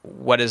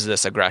 what is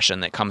this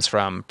aggression that comes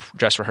from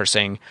dress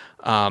rehearsing,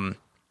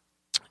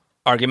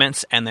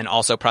 arguments, and then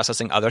also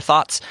processing other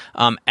thoughts.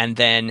 And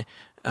then,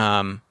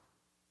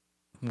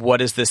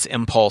 what is this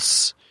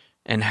impulse,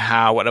 and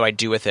what do I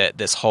do with it?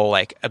 This whole,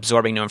 like,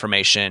 absorbing new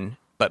information.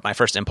 But my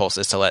first impulse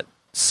is to let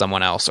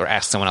someone else or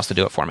ask someone else to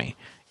do it for me.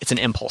 It's an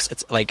impulse.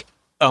 It's like,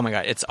 oh my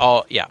God, it's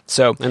all, yeah.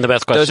 So, and the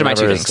best question those are my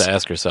ever two is things. to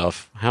ask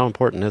yourself, how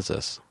important is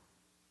this?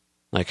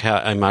 Like, how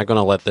am I going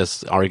to let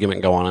this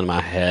argument go on in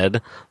my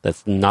head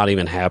that's not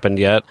even happened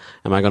yet?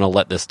 Am I going to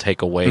let this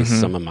take away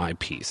some of my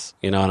peace?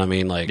 You know what I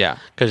mean? Like, Yeah.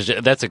 Because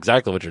that's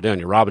exactly what you're doing.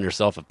 You're robbing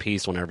yourself of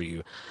peace whenever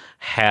you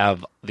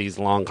have these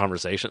long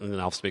conversations.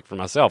 And I'll speak for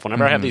myself.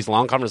 Whenever I have these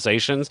long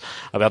conversations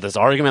about this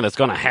argument that's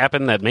going to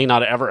happen that may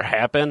not ever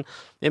happen,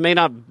 it may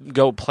not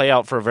go play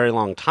out for a very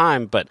long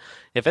time. But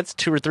if it's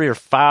 2 or 3 or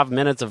 5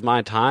 minutes of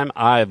my time,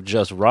 I've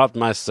just robbed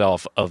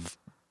myself of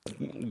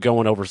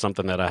going over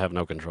something that I have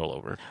no control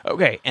over.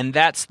 Okay, and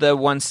that's the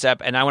one step,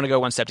 and I want to go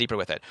one step deeper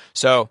with it.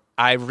 So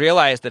I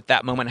realized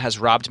that moment has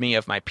robbed me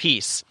of my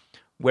peace.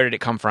 Where did it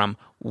come from?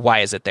 Why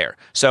is it there?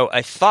 So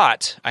I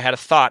had a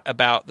thought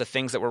about the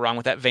things that were wrong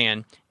with that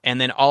van,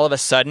 and then all of a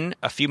sudden,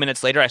 a few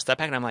minutes later, I step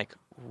back and I'm like,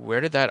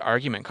 where did that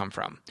argument come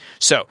from?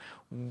 So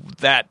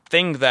that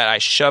thing that I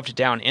shoved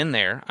down in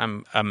there,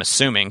 I'm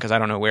assuming, because I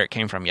don't know where it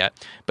came from yet,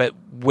 but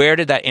where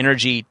did that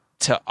energy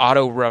to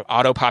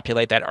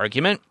auto-populate that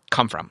argument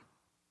come from?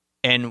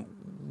 And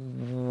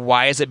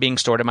why is it being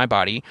stored in my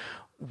body?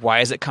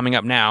 Why is it coming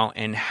up now?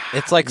 And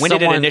it's like, when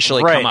did it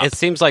initially come up? It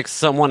seems like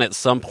someone at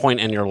some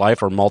point in your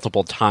life or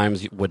multiple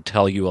times would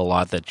tell you a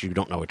lot that you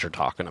don't know what you're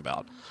talking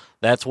about.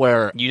 That's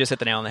where You just hit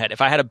the nail on the head.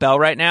 If I had a bell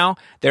right now,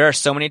 there are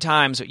so many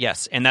times,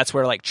 yes, and that's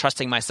where like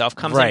trusting myself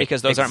comes in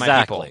because those aren't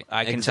my people.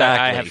 I can tell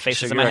I have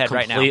faces in my head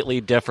right now. You're a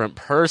completely different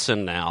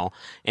person now,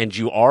 and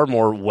you are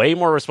way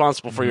more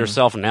responsible for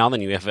yourself now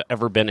than you have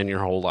ever been in your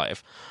whole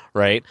life,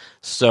 right?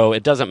 So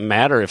it doesn't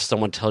matter if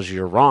someone tells you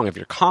you're wrong. If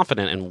you're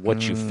confident in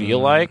what you feel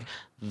like,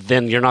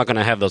 then you're not going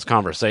to have those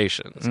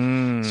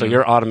conversations. So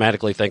you're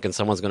automatically thinking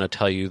someone's going to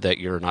tell you that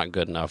you're not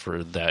good enough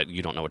or that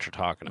you don't know what you're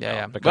talking about.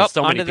 Yeah. Because Well,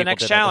 so on many to the people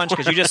next did it challenge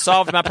before. because you just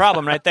solved my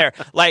problem right there.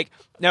 Like,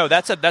 no,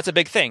 that's a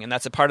big thing, and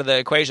that's a part of the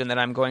equation that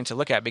I'm going to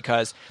look at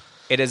because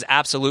it is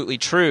absolutely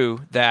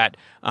true that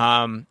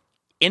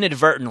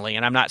inadvertently,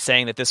 and I'm not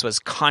saying that this was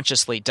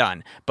consciously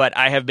done, but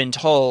I have been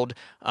told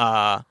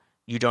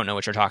you don't know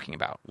what you're talking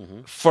about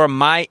for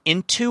my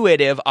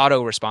intuitive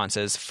auto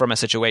responses from a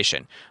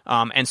situation.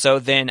 And so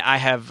then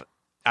I've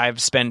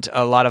spent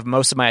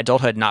most of my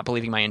adulthood not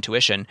believing my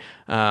intuition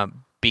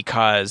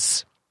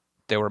because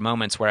there were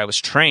moments where I was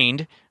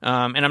trained,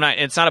 and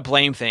it's not a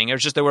blame thing. It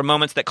was just there were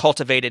moments that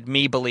cultivated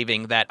me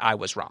believing that I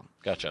was wrong.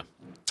 Gotcha.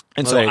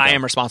 And Well, so there you I go.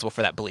 am responsible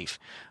for that belief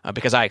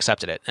because I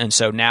accepted it. And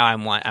so now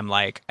I'm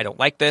like, I don't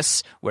like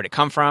this. Where'd it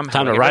come from? How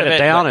Time do I to get write rid of it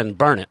down and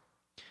burn it.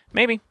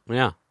 Maybe.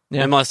 Yeah.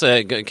 Yeah. And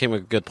Melissa came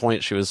with a good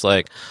point. She was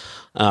like,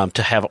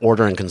 to have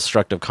order and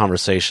constructive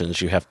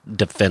conversations, you have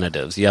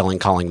definitives, yelling,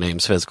 calling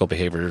names, physical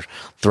behavior,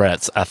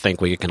 threats. I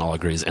think we can all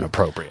agree is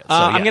inappropriate. So,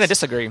 I'm yes. going to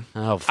disagree.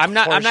 Oh, of I'm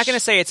not going to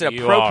course say it's you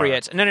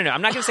appropriate. No.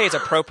 I'm not going to say it's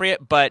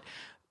appropriate, but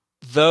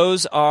they're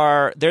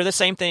the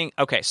same thing.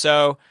 Okay,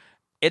 so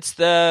it's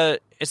the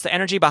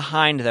energy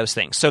behind those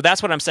things. So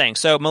that's what I'm saying.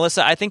 So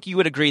Melissa, I think you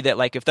would agree that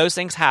like if those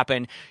things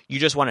happen, you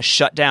just want to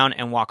shut down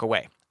and walk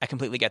away. I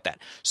completely get that.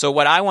 So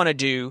what I want to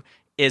do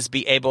is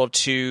be able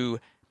to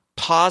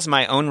pause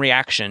my own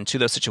reaction to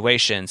those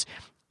situations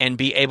and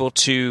be able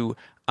to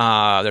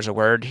there's a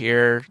word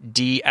here,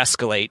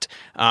 de-escalate.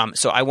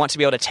 So I want to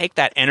be able to take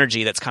that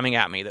energy that's coming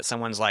at me that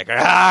someone's like,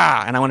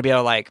 ah, and I want to be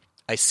able to like,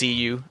 I see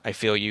you, I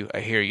feel you, I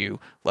hear you.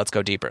 Let's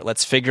go deeper.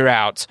 Let's figure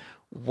out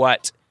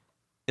what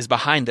is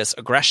behind this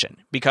aggression,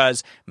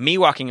 because me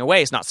walking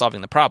away is not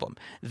solving the problem.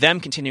 Them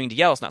continuing to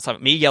yell is not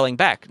solving. Me yelling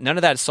back, none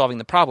of that is solving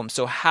the problem.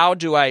 So how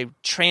do I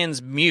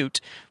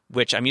transmute,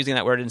 which I'm using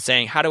that word and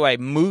saying, how do I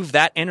move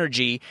that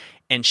energy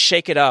and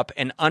shake it up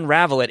and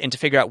unravel it and to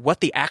figure out what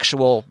the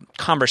actual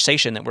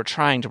conversation that we're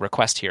trying to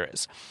request here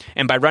is?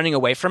 And by running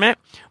away from it,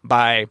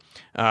 by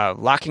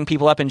locking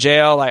people up in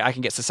jail, I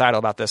can get societal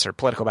about this or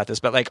political about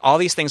this, but like all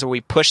these things where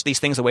we push these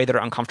things away that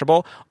are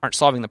uncomfortable aren't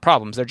solving the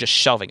problems. They're just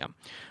shelving them.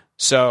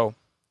 So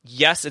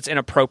yes, it's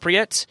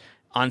inappropriate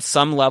on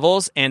some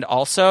levels, and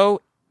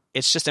also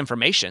it's just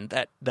information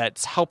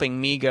that's helping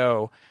me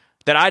go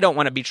that I don't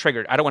want to be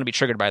triggered. I don't want to be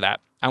triggered by that.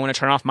 I want to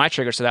turn off my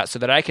triggers to that so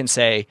that I can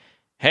say,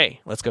 hey,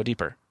 let's go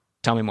deeper.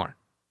 Tell me more.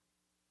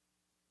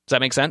 Does that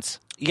make sense?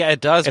 Yeah,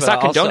 it does. It's but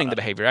not also- condoning the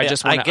behavior. I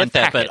just want to get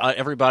that, unpack but it.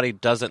 everybody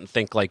doesn't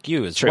think like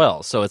you as True.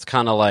 well. So it's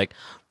kind of like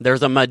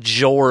there's a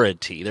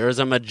majority. There is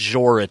a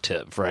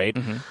majorative, right?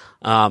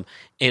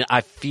 And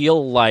I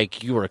feel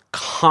like you are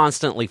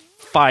constantly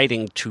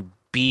fighting to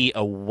be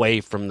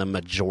away from the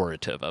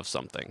majorative of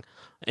something,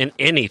 in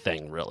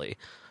anything really.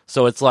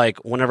 So it's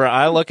like whenever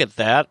I look at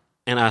that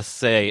and I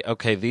say,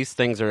 okay, these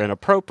things are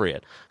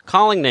inappropriate.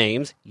 Calling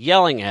names,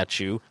 yelling at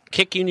you,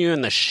 kicking you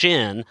in the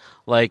shin,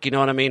 like, you know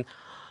what I mean?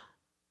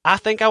 I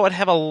think I would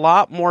have a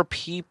lot more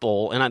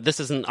people, and this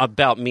isn't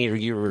about me or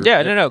you. Or,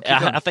 Yeah, no, keep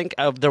going. I think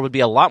there would be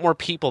a lot more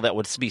people that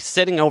would be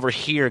sitting over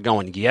here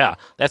going, yeah,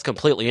 that's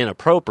completely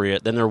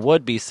inappropriate, than there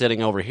would be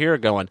sitting over here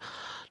going,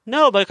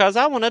 no, because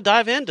I want to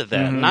dive into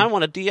that, and I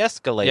want to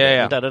de-escalate it,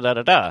 Yeah. and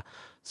da-da-da-da-da.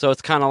 So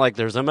it's kind of like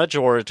there's a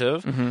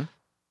majorative,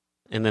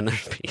 and then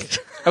there's peace.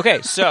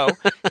 Okay, so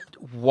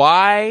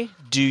why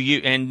do you,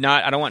 and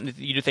not, I don't want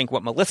you to think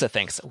what Melissa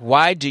thinks,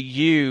 why do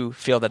you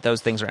feel that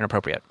those things are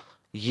inappropriate?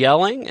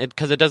 Yelling,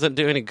 because it doesn't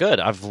do any good.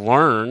 I've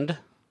learned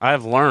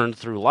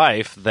through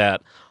life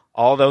that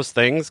all those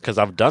things, because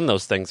I've done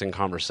those things in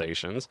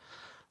conversations,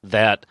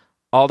 that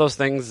all those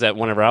things that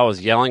whenever I was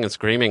yelling and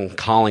screaming,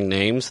 calling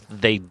names,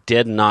 they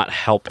did not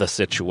help the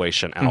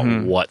situation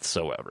out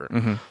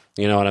whatsoever.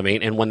 You know what I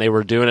mean? And when they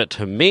were doing it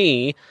to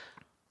me,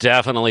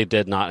 definitely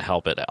did not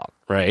help it out,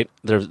 right?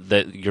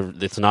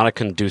 It's not a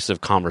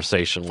conducive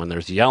conversation when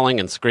there's yelling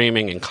and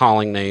screaming and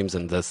calling names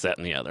and this, that,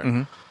 and the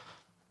other.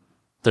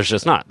 There's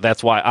just not.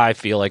 That's why I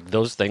feel like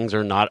those things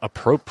are not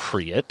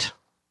appropriate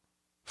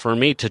for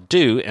me to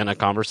do in a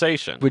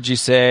conversation. Would you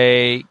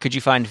say, could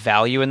you find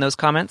value in those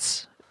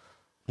comments?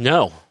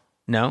 No.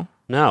 No?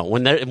 No.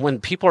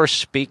 When people are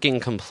speaking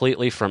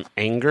completely from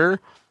anger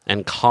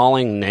and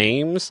calling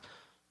names,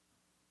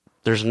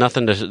 there's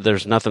nothing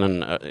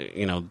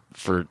to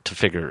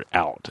figure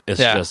out. It's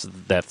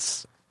just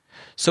that's.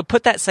 So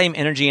put that same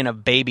energy in a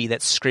baby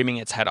that's screaming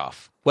its head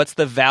off. What's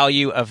the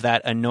value of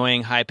that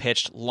annoying,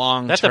 high-pitched,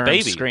 long-term That's a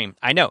baby. scream?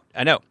 I know.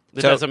 It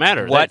doesn't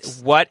matter.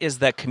 What is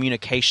the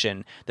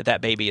communication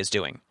that baby is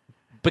doing?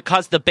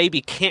 Because the baby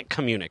can't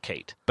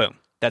communicate. Boom.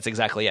 That's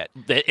exactly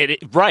it.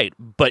 Right,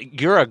 but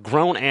you're a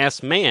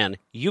grown-ass man.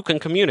 You can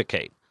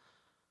communicate.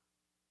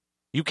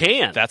 You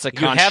can. That's a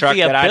You have construct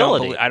the that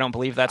ability. I don't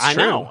believe that's I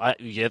true. know.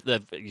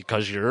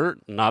 Because you're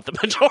not the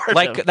majority.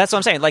 Like, that's what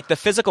I'm saying. Like, the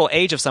physical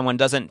age of someone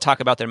doesn't talk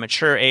about their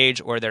mature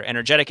age or their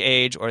energetic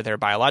age or their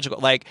biological.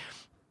 Like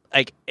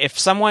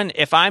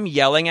if I'm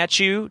yelling at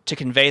you to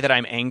convey that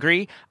I'm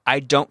angry, I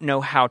don't know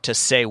how to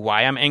say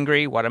why I'm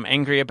angry, what I'm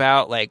angry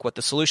about, like what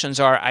the solutions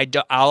are.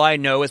 All I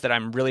know is that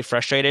I'm really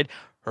frustrated.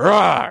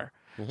 Roar!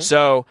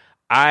 So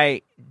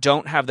I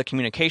don't have the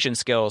communication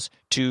skills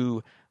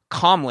to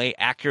calmly,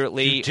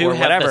 accurately, you do or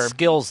have whatever. the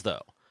skills,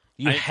 though.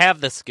 You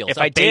have the skills. If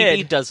a I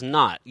baby did- does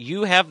not.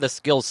 You have the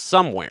skills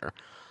somewhere.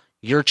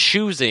 You're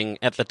choosing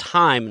at the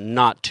time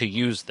not to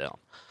use them.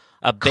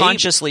 A baby,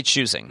 Consciously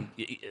choosing.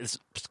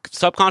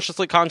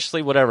 subconsciously,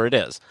 consciously, whatever it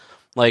is.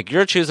 Like,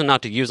 you're choosing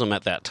not to use them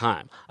at that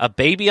time. A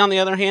baby, on the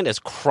other hand, is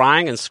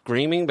crying and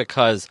screaming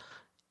because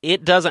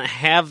it doesn't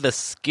have the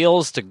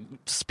skills to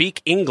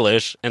speak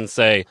English and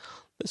say,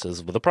 this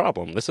is the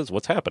problem. This is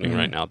what's happening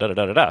right now.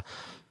 Da-da-da-da-da.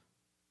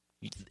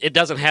 It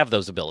doesn't have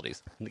those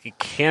abilities. It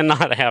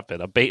cannot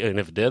happen. And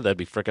if it did, that'd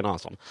be freaking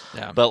awesome.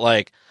 Yeah. But,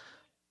 like,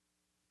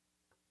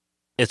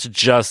 it's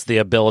just the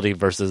ability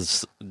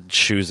versus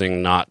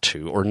choosing not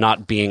to, or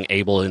not being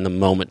able in the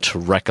moment to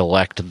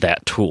recollect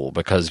that tool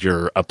because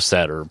you're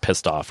upset or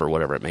pissed off or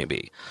whatever it may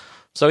be.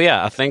 So,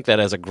 yeah, I think that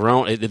as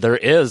there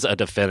is a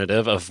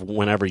definitive of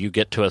whenever you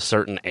get to a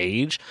certain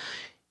age,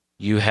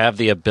 you have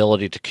the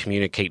ability to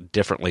communicate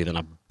differently than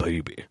a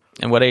baby.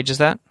 And what age is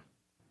that?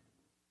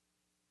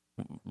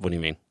 What do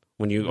you mean?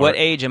 What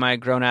age am I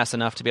grown ass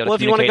enough to be able Well,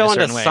 to if you want to communicate go in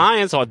a into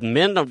certain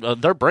way? science, men,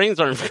 their brains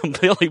aren't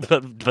completely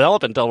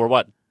developed until we're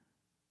what,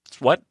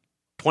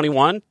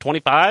 21,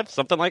 25,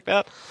 something like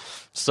that.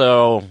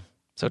 So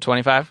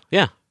 25?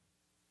 yeah,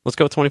 let's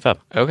go with 25.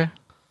 Okay.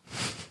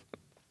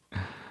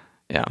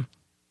 Yeah.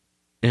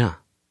 Yeah.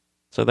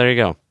 So there you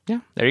go. Yeah.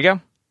 There you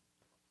go.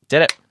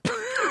 Did it.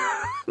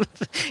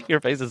 Your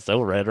face is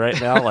so red right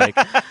now. Like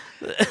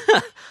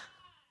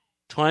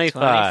 25.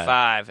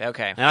 25.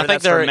 Okay. And I think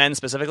that's for they're- men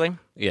specifically?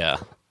 Yeah.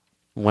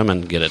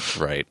 Women get it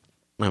right.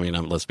 I mean,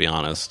 let's be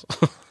honest.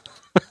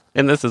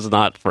 And this is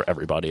not for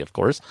everybody, of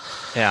course.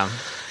 Yeah.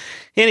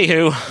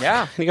 Anywho,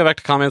 Yeah. Can you go back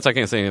to comments? I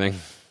can't say anything.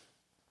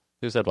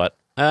 Who said what?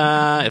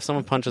 If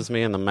someone punches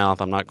me in the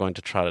mouth, I'm not going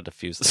to try to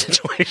defuse the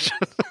situation.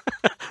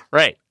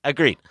 Right.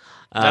 Agreed.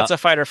 That's a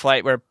fight or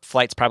flight where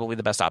flight's probably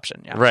the best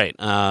option. Yeah. Right.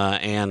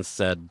 Anne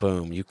said,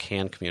 boom, you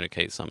can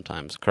communicate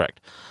sometimes. Correct.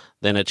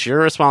 Then it's your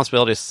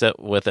responsibility to sit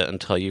with it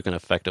until you can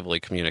effectively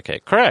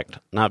communicate. Correct.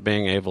 Not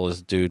being able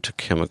is due to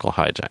chemical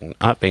hijacking.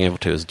 Not being able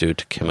to is due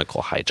to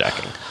chemical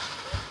hijacking.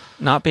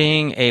 Not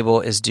being able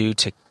is due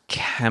to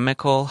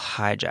chemical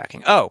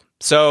hijacking. Oh,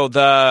 so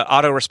the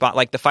auto response,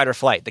 like the fight or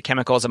flight, the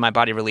chemicals that my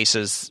body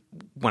releases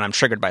when I'm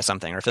triggered by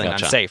something or feeling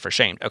Gotcha. unsafe or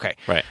shamed. Okay.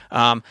 Right.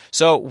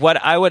 So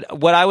what I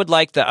would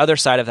like the other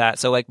side of that.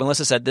 So like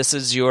Melissa said, this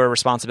is your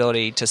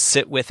responsibility to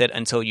sit with it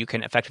until you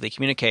can effectively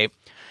communicate.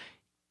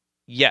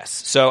 Yes.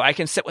 So I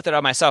can sit with it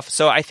on myself.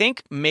 So I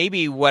think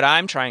maybe what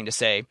I'm trying to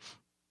say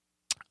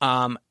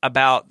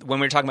about when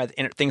we're talking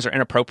about things are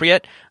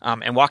inappropriate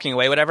and walking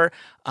away, whatever.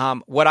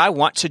 What I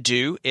want to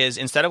do is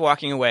instead of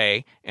walking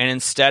away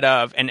and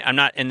I'm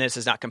not, and this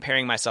is not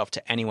comparing myself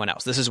to anyone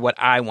else. This is what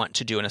I want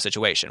to do in a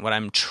situation. What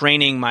I'm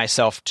training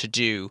myself to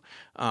do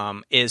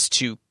is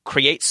to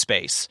create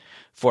space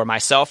for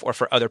myself or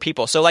for other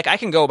people. So like I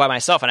can go by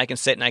myself and I can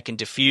sit and I can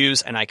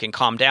diffuse and I can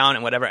calm down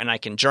and whatever, and I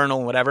can journal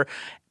and whatever.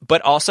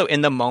 But also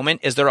in the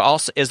moment, is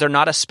there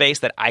not a space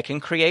that I can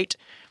create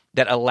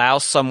that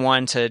allows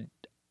someone to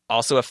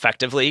also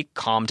effectively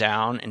calm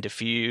down and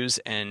diffuse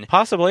and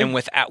Possibly. and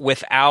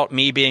without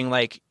me being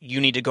like,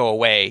 you need to go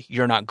away,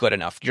 you're not good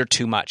enough, you're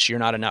too much, you're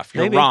not enough,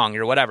 you're Maybe. wrong,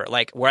 you're whatever.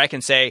 Like where I can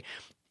say,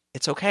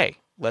 it's okay,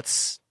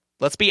 let's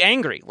be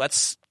angry,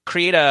 let's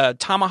create a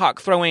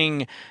tomahawk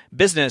throwing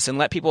business and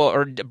let people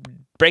or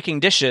breaking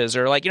dishes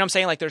or like, you know what I'm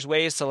saying? Like there's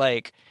ways to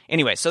like,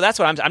 anyway, so that's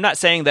what I'm not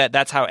saying that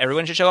that's how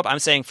everyone should show up. I'm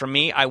saying for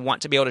me, I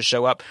want to be able to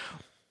show up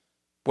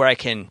where I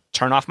can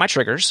turn off my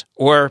triggers,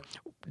 or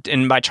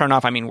and by turn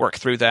off, I mean work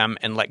through them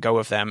and let go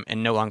of them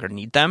and no longer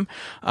need them,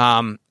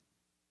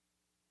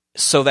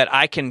 so that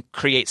I can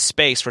create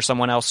space for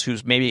someone else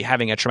who's maybe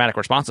having a traumatic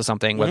response to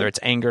something, whether it's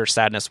anger,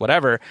 sadness,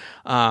 whatever,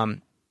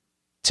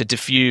 to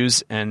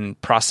diffuse and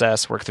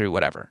process, work through,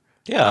 whatever.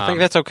 Yeah, I think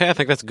that's okay. I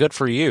think that's good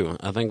for you.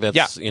 I think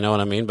that's, you know what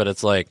I mean? But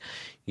it's like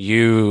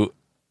you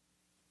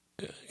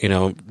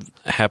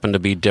happen to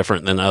be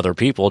different than other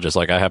people, just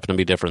like I happen to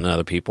be different than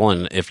other people.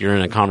 And if you're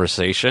in a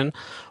conversation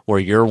where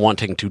you're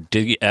wanting to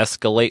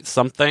de-escalate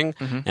something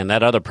and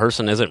that other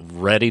person isn't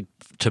ready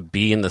to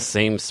be in the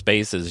same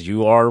space as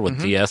you are with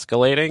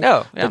de-escalating,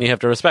 then you have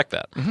to respect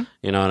that.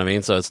 You know what I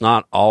mean? So it's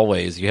not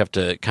always, you have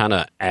to kind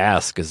of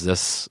ask, is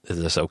this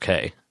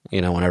okay?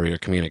 Whenever you're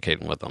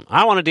communicating with them.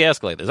 I want to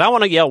de-escalate this. I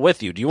want to yell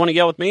with you. Do you want to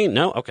yell with me?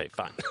 No? Okay,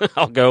 fine.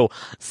 I'll go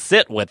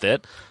sit with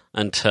it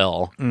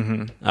until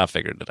I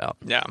figured it out.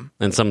 Yeah.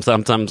 And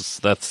sometimes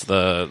that's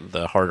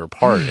the harder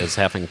part is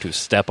having to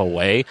step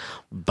away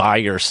by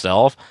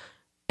yourself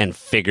and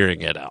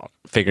figuring it out,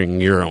 figuring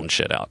your own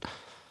shit out.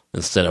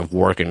 instead of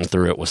working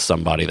through it with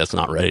somebody that's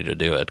not ready to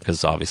do it,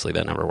 because obviously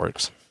that never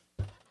works.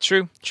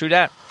 True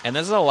that. And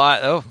this is a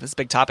lot. Oh, this is a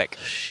big topic.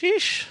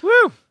 Sheesh.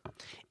 Woo!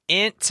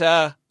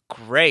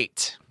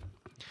 Great.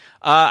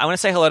 I want to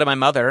say hello to my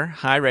mother.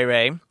 Hi, Ray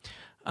Ray.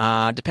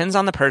 Depends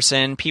on the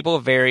person. People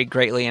vary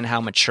greatly in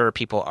how mature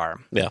people are.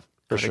 Yeah,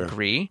 for I would sure.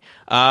 agree.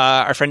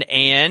 Our friend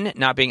Anne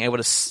not being able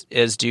to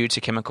is due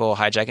to chemical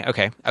hijacking.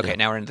 Okay. Yeah.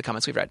 Now we're into the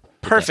comments we've read.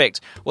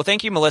 Perfect. Well,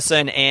 thank you, Melissa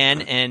and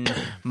Anne and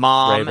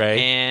Mom. Ray.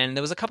 And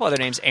there was a couple other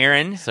names.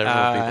 Aaron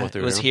Several people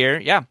through was here.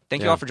 here. Yeah.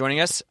 Thank you all for joining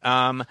us.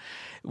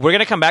 We're going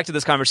to come back to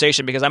this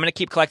conversation because I'm going to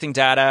keep collecting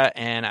data,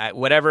 and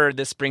whatever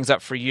this brings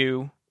up for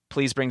you,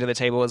 please bring to the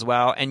table as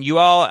well. And you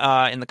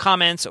all in the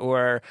comments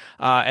or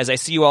as I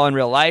see you all in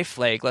real life,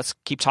 like, let's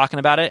keep talking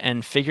about it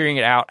and figuring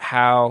it out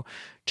how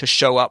to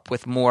show up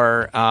with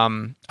more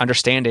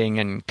understanding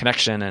and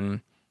connection, and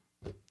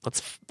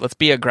let's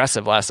be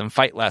aggressive less and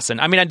fight less.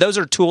 And I mean, those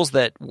are tools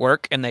that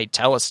work and they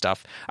tell us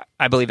stuff.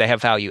 I believe they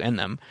have value in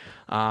them.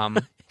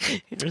 But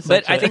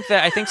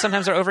I think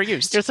sometimes they're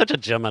overused. You're such a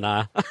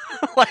Gemini.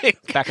 Like,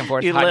 back and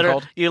forth, hot and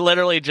cold. You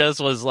literally just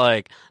was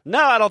like, no,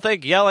 I don't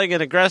think yelling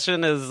and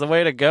aggression is the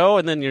way to go.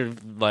 And then your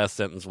last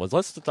sentence was,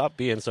 let's stop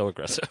being so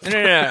aggressive.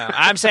 No.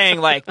 I'm saying,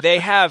 like, they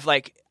have,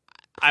 like,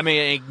 I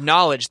mean,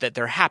 acknowledge that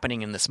they're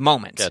happening in this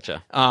moment.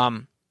 Gotcha.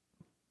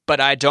 But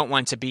I don't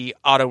want to be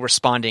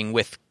auto-responding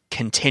with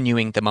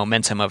continuing the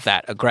momentum of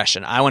that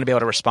aggression. I want to be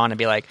able to respond and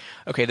be like,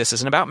 okay, this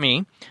isn't about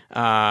me.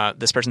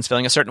 This person's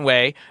feeling a certain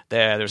way.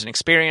 There's an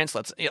experience.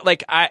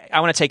 I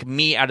want to take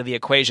me out of the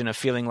equation of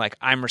feeling like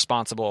I'm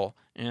responsible.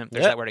 There's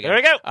that word again. There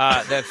we go.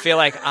 That feel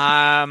like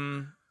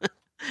I'm...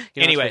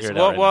 Anyways,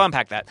 we'll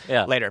unpack that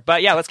later.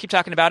 But yeah, let's keep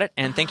talking about it.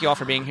 And thank you all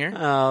for being here.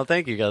 Oh,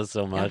 thank you guys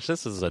so much. Yeah.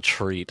 This is a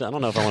treat. I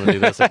don't know if I want to do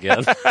this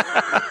again.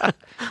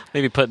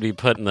 Maybe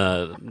kind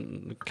of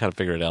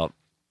figure it out.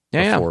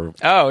 Yeah.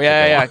 Oh,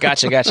 yeah.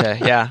 Gotcha.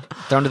 Yeah.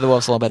 Thrown to the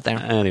wolves a little bit there.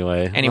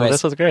 Anyways,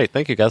 this was great.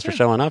 Thank you guys for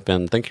showing up,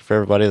 and thank you for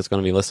everybody that's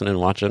going to be listening and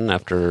watching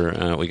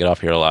after we get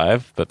off here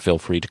live. But feel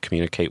free to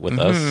communicate with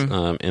us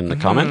in the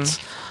comments,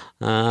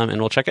 and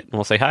we'll check it, and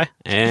we'll say hi,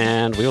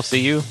 and we will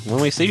see you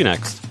when we see you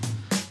next.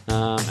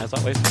 As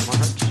always, from my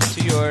heart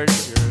to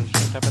yours.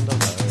 Tap into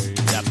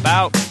life. Step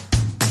out.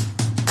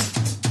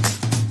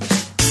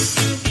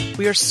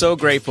 We are so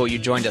grateful you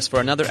joined us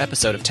for another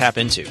episode of Tap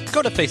Into.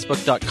 Go to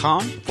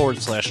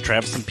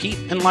facebook.com/Travis and Pete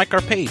and like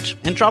our page.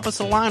 And drop us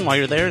a line while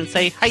you're there and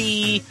say hi.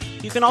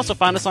 You can also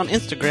find us on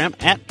Instagram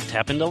at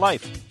Tap Into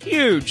Life.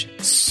 Huge,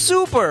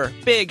 super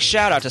big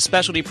shout out to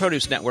Specialty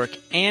Produce Network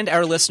and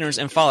our listeners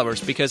and followers,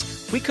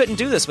 because we couldn't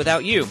do this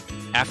without you.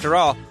 After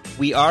all,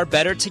 we are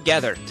better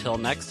together. Till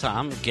next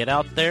time, get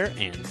out there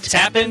and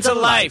tap into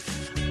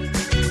life.